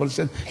on people and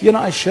say,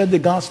 I shared the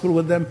gospel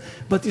with them.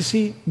 But you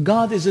see,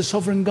 God is a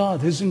sovereign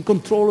God. He's in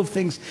control of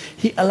things.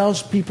 He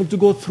allows people to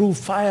go through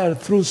fire,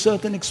 through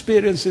certain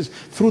experiences,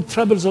 through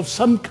troubles of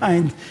some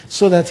kind,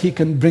 so that He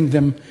can bring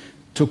them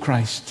to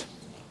Christ.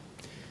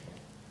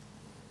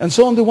 And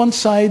so on the one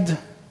side,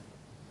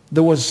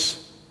 there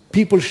was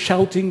people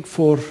shouting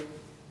for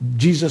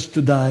Jesus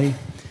to die.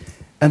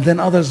 And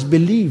then others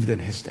believed in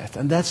his death.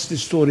 And that's the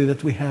story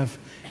that we have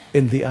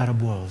in the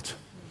Arab world.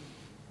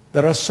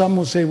 There are some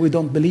who say we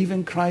don't believe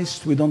in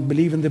Christ, we don't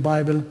believe in the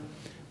Bible,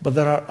 but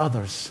there are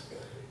others,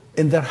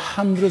 in their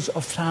hundreds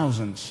of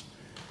thousands,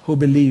 who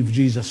believe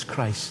Jesus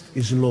Christ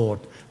is Lord,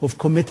 who have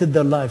committed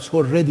their lives, who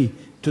are ready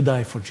to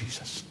die for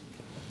Jesus.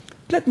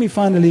 Let me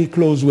finally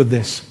close with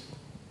this.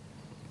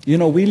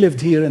 We lived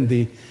here in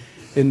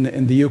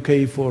the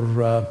UK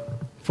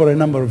for a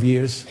number of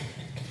years.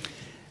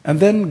 And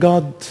then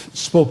God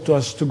spoke to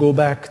us to go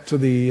back to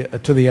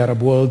the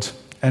Arab world,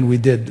 and we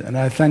did. And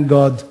I thank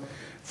God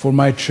for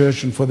my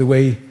church and for the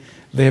way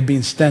they have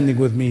been standing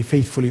with me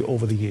faithfully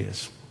over the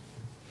years.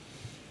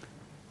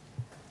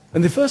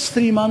 In the first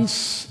 3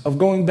 months of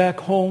going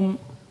back home,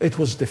 it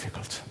was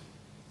difficult.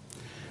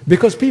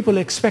 Because people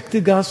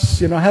expected us,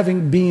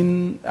 having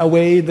been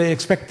away, they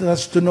expected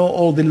us to know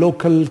all the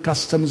local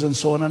customs and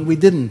so on, and we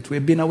didn't.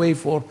 We've been away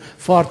for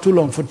far too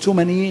long, for too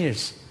many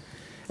years.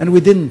 And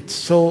we didn't.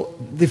 So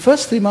the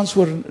first 3 months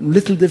were a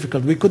little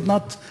difficult. We could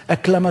not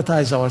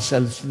acclimatize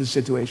ourselves to the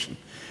situation.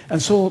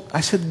 And so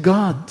I said,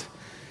 God,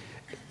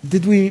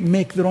 did we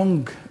make the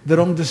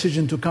wrong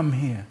decision to come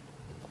here?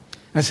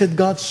 I said,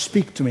 God,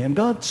 speak to me. And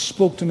God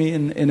spoke to me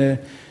in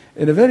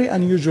a very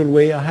unusual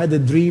way. I had a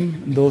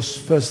dream in those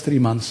first 3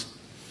 months.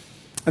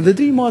 And the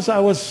dream was I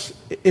was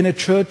in a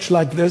church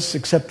like this,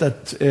 except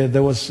that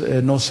there was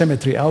no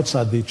cemetery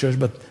outside the church.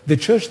 But the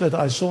church that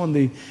I saw in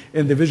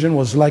the vision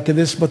was like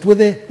this, but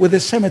with a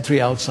cemetery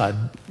outside,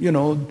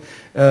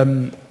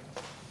 the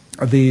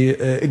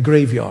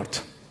graveyard.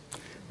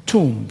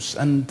 Tombs.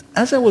 And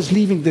as I was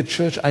leaving the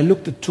church, I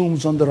looked at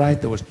tombs on the right,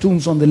 there was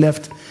tombs on the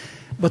left.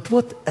 But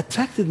what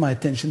attracted my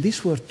attention,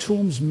 these were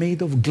tombs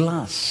made of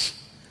glass.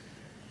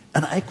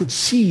 And I could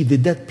see the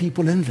dead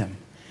people in them.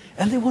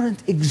 And they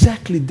weren't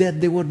exactly dead,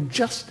 they were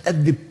just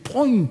at the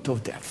point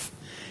of death.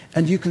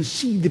 And you can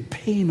see the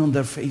pain on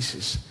their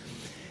faces.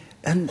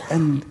 And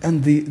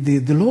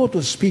the Lord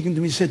was speaking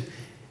to me, he said,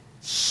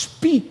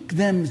 speak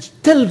them,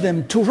 tell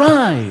them to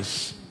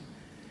rise.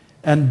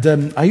 And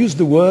I used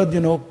the word,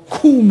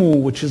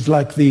 kumu, which is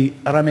like the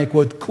Aramaic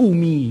word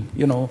kumi,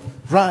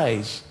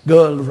 rise,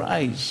 girl,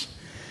 rise.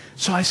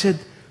 So I said,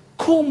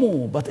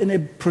 kumu, but in a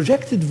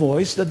projected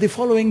voice, that the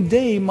following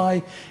day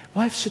my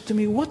wife said to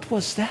me, what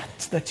was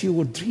that you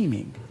were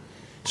dreaming?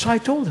 So I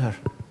told her.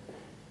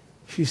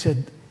 She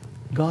said,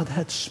 God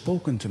had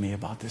spoken to me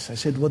about this. I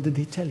said, what did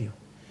he tell you?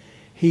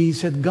 He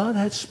said, God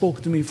had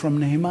spoken to me from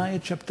Nehemiah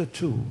chapter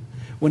 2.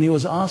 When he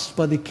was asked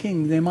by the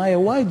king, Nehemiah,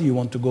 why do you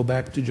want to go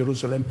back to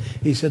Jerusalem?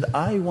 He said,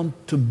 I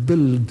want to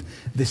build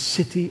the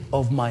city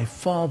of my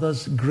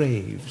father's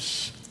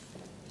graves.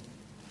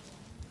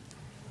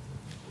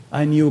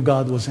 I knew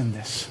God was in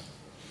this.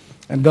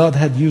 And God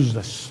had used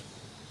us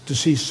to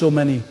see so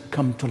many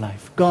come to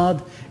life.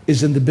 God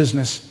is in the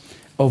business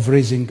of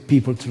raising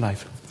people to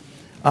life.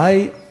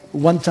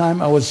 One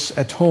time I was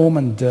at home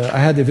and I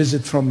had a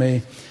visit from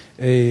a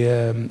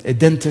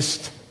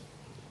dentist.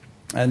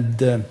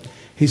 And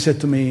he said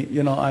to me,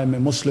 I'm a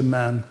Muslim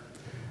man,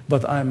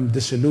 but I'm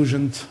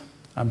disillusioned,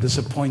 I'm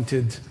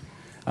disappointed,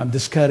 I'm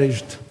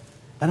discouraged,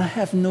 and I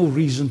have no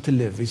reason to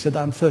live. He said,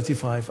 I'm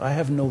 35, I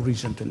have no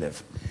reason to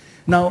live.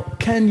 Now,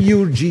 can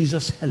you,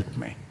 Jesus, help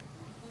me?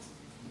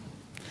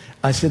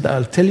 I said,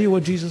 I'll tell you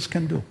what Jesus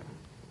can do,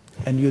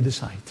 and you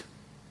decide.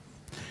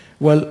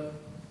 Well,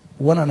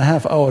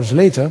 1.5 hours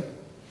later,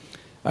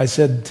 I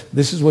said,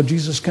 this is what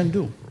Jesus can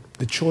do.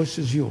 The choice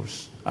is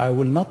yours. I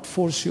will not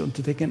force you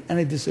into taking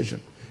any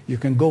decision. You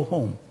can go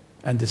home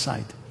and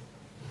decide.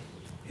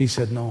 He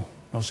said, no,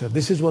 sir,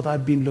 this is what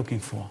I've been looking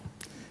for.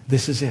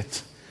 This is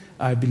it.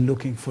 I've been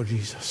looking for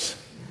Jesus.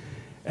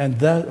 And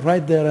that,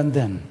 right there and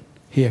then,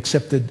 he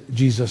accepted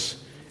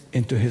Jesus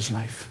into his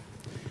life.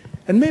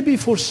 And maybe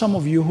for some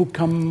of you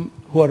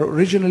who are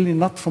originally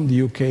not from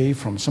the UK,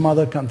 from some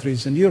other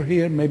countries, and you're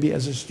here maybe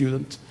as a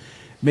student,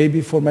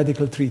 maybe for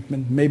medical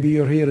treatment, maybe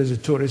you're here as a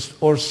tourist,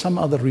 or some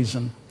other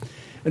reason.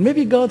 And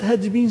maybe God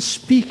had been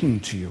speaking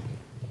to you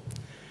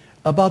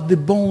about the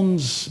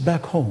bones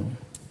back home,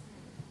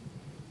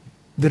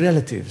 the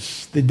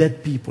relatives, the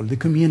dead people, the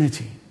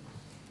community.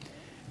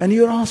 And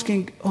you're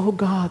asking, oh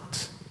God,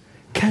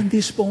 can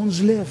these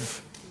bones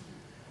live?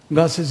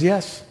 God says,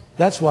 yes.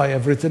 That's why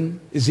I've written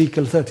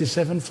Ezekiel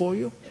 37 for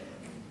you.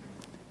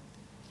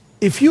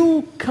 If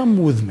you come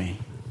with me,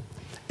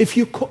 if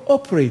you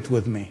cooperate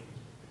with me,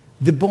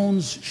 the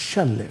bones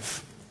shall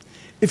live.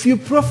 If you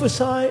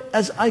prophesy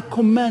as I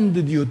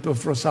commanded you to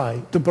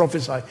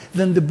prophesy,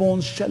 then the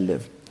bones shall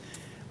live.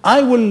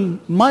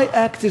 My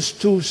act is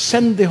to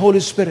send the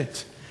Holy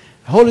Spirit.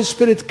 Holy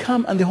Spirit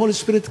come, and the Holy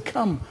Spirit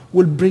come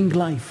will bring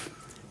life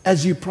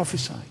as you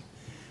prophesy.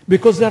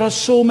 Because there are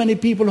so many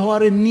people who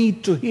are in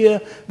need to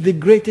hear the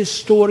greatest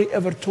story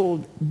ever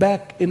told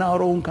back in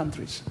our own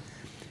countries.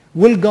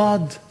 Will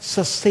God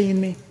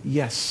sustain me?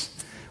 Yes.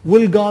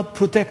 Will God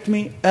protect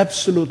me?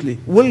 Absolutely.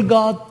 Will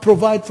God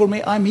provide for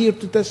me? I'm here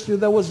to test you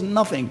there was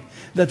nothing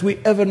that we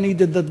ever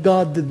needed that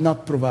God did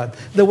not provide.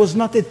 There was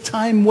not a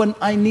time when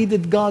I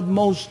needed God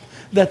most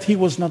that He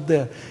was not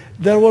there.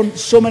 There were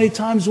so many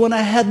times when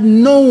I had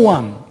no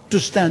one to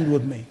stand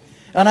with me.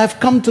 And I've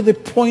come to the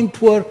point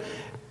where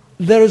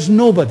there is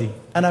nobody.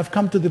 And I've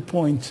come to the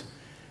point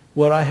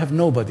where I have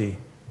nobody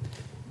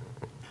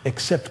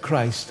except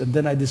Christ. And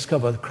then I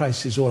discovered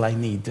Christ is all I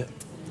need.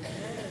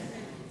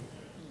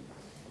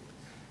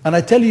 And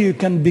I tell you, you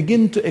can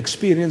begin to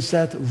experience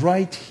that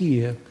right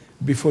here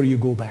before you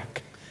go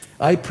back.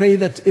 I pray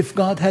that if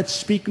God had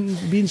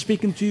been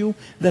speaking to you,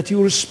 that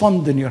you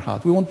respond in your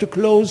heart. We want to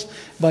close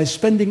by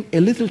spending a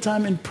little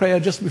time in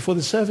prayer just before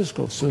the service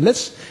closes. So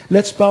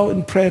let's bow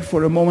in prayer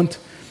for a moment.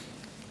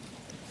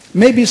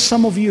 Maybe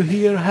some of you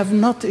here have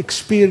not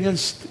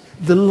experienced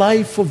the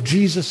life of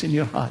Jesus in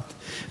your heart.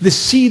 The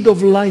seed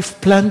of life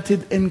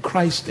planted in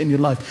Christ in your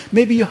life.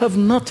 Maybe you have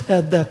not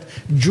had that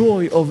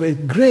joy of a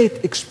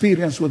great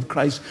experience with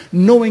Christ,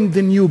 knowing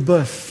the new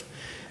birth,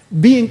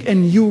 being a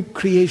new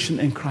creation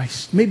in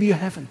Christ. Maybe you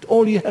haven't.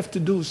 All you have to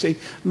do is say,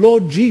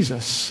 Lord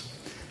Jesus,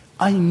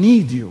 I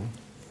need you.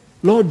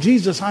 Lord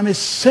Jesus, I'm a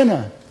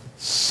sinner.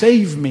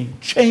 Save me,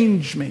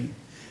 change me,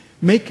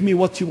 make me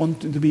what you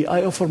want me to be.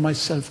 I offer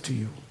myself to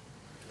you.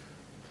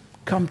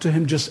 Come to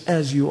him just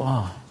as you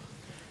are,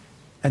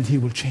 and he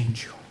will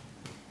change you.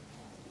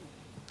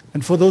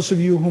 And for those of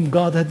you whom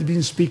God had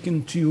been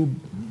speaking to you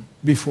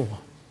before,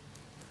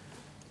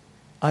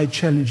 I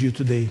challenge you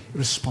today,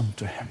 respond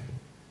to him.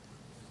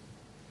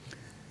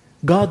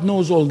 God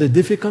knows all the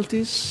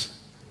difficulties,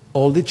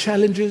 all the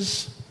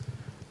challenges,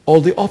 all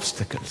the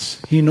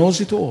obstacles. He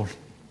knows it all.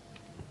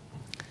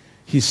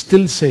 He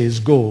still says,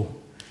 go,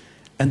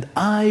 and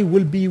I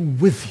will be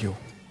with you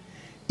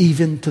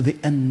even to the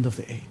end of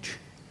the age.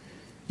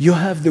 You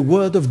have the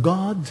Word of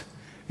God.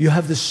 You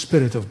have the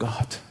Spirit of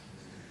God.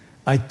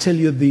 I tell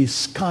you, the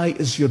sky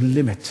is your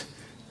limit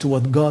to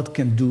what God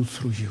can do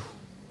through you.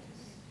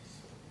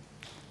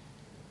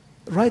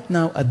 Right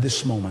now, at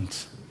this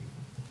moment,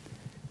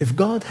 if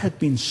God had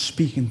been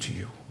speaking to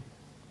you,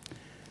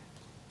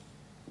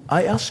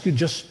 I ask you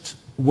just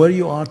where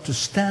you are to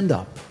stand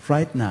up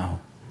right now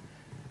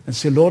and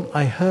say, Lord,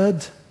 I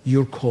heard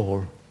your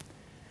call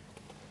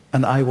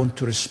and I want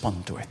to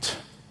respond to it.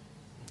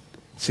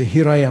 Say,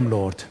 here I am,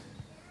 Lord.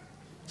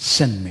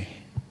 Send me.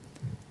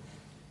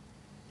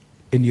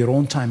 In your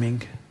own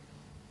timing,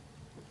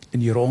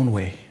 in your own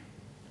way.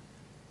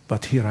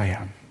 But here I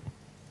am.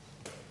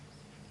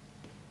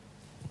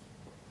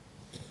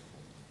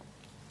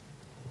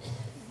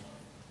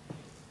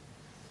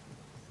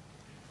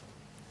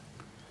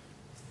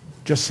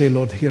 Just say,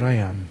 Lord, here I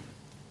am.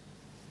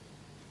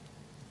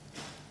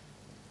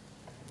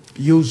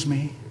 Use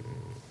me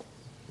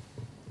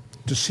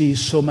to see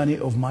so many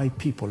of my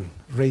people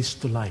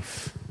raised to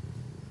life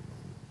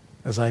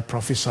as I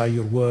prophesy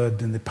your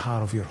word in the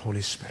power of your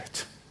Holy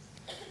Spirit.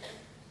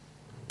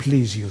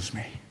 Please use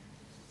me.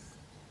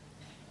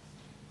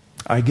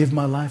 I give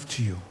my life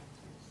to you.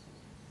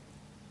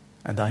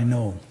 And I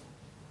know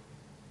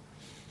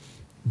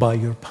by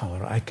your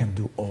power I can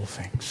do all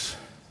things.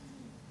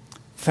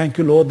 Thank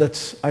you, Lord,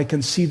 that I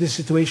can see the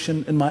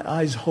situation in my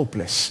eyes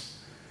hopeless.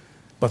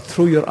 But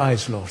through your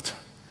eyes, Lord,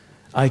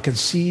 I can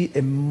see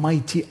a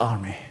mighty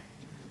army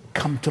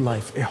come to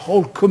life, a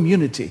whole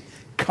community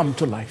come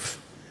to life.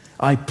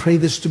 I pray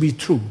this to be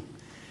true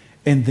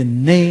in the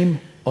name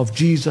of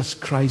Jesus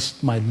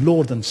Christ, my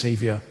Lord and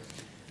Savior.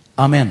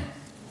 Amen.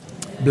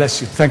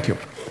 Bless you. Thank you.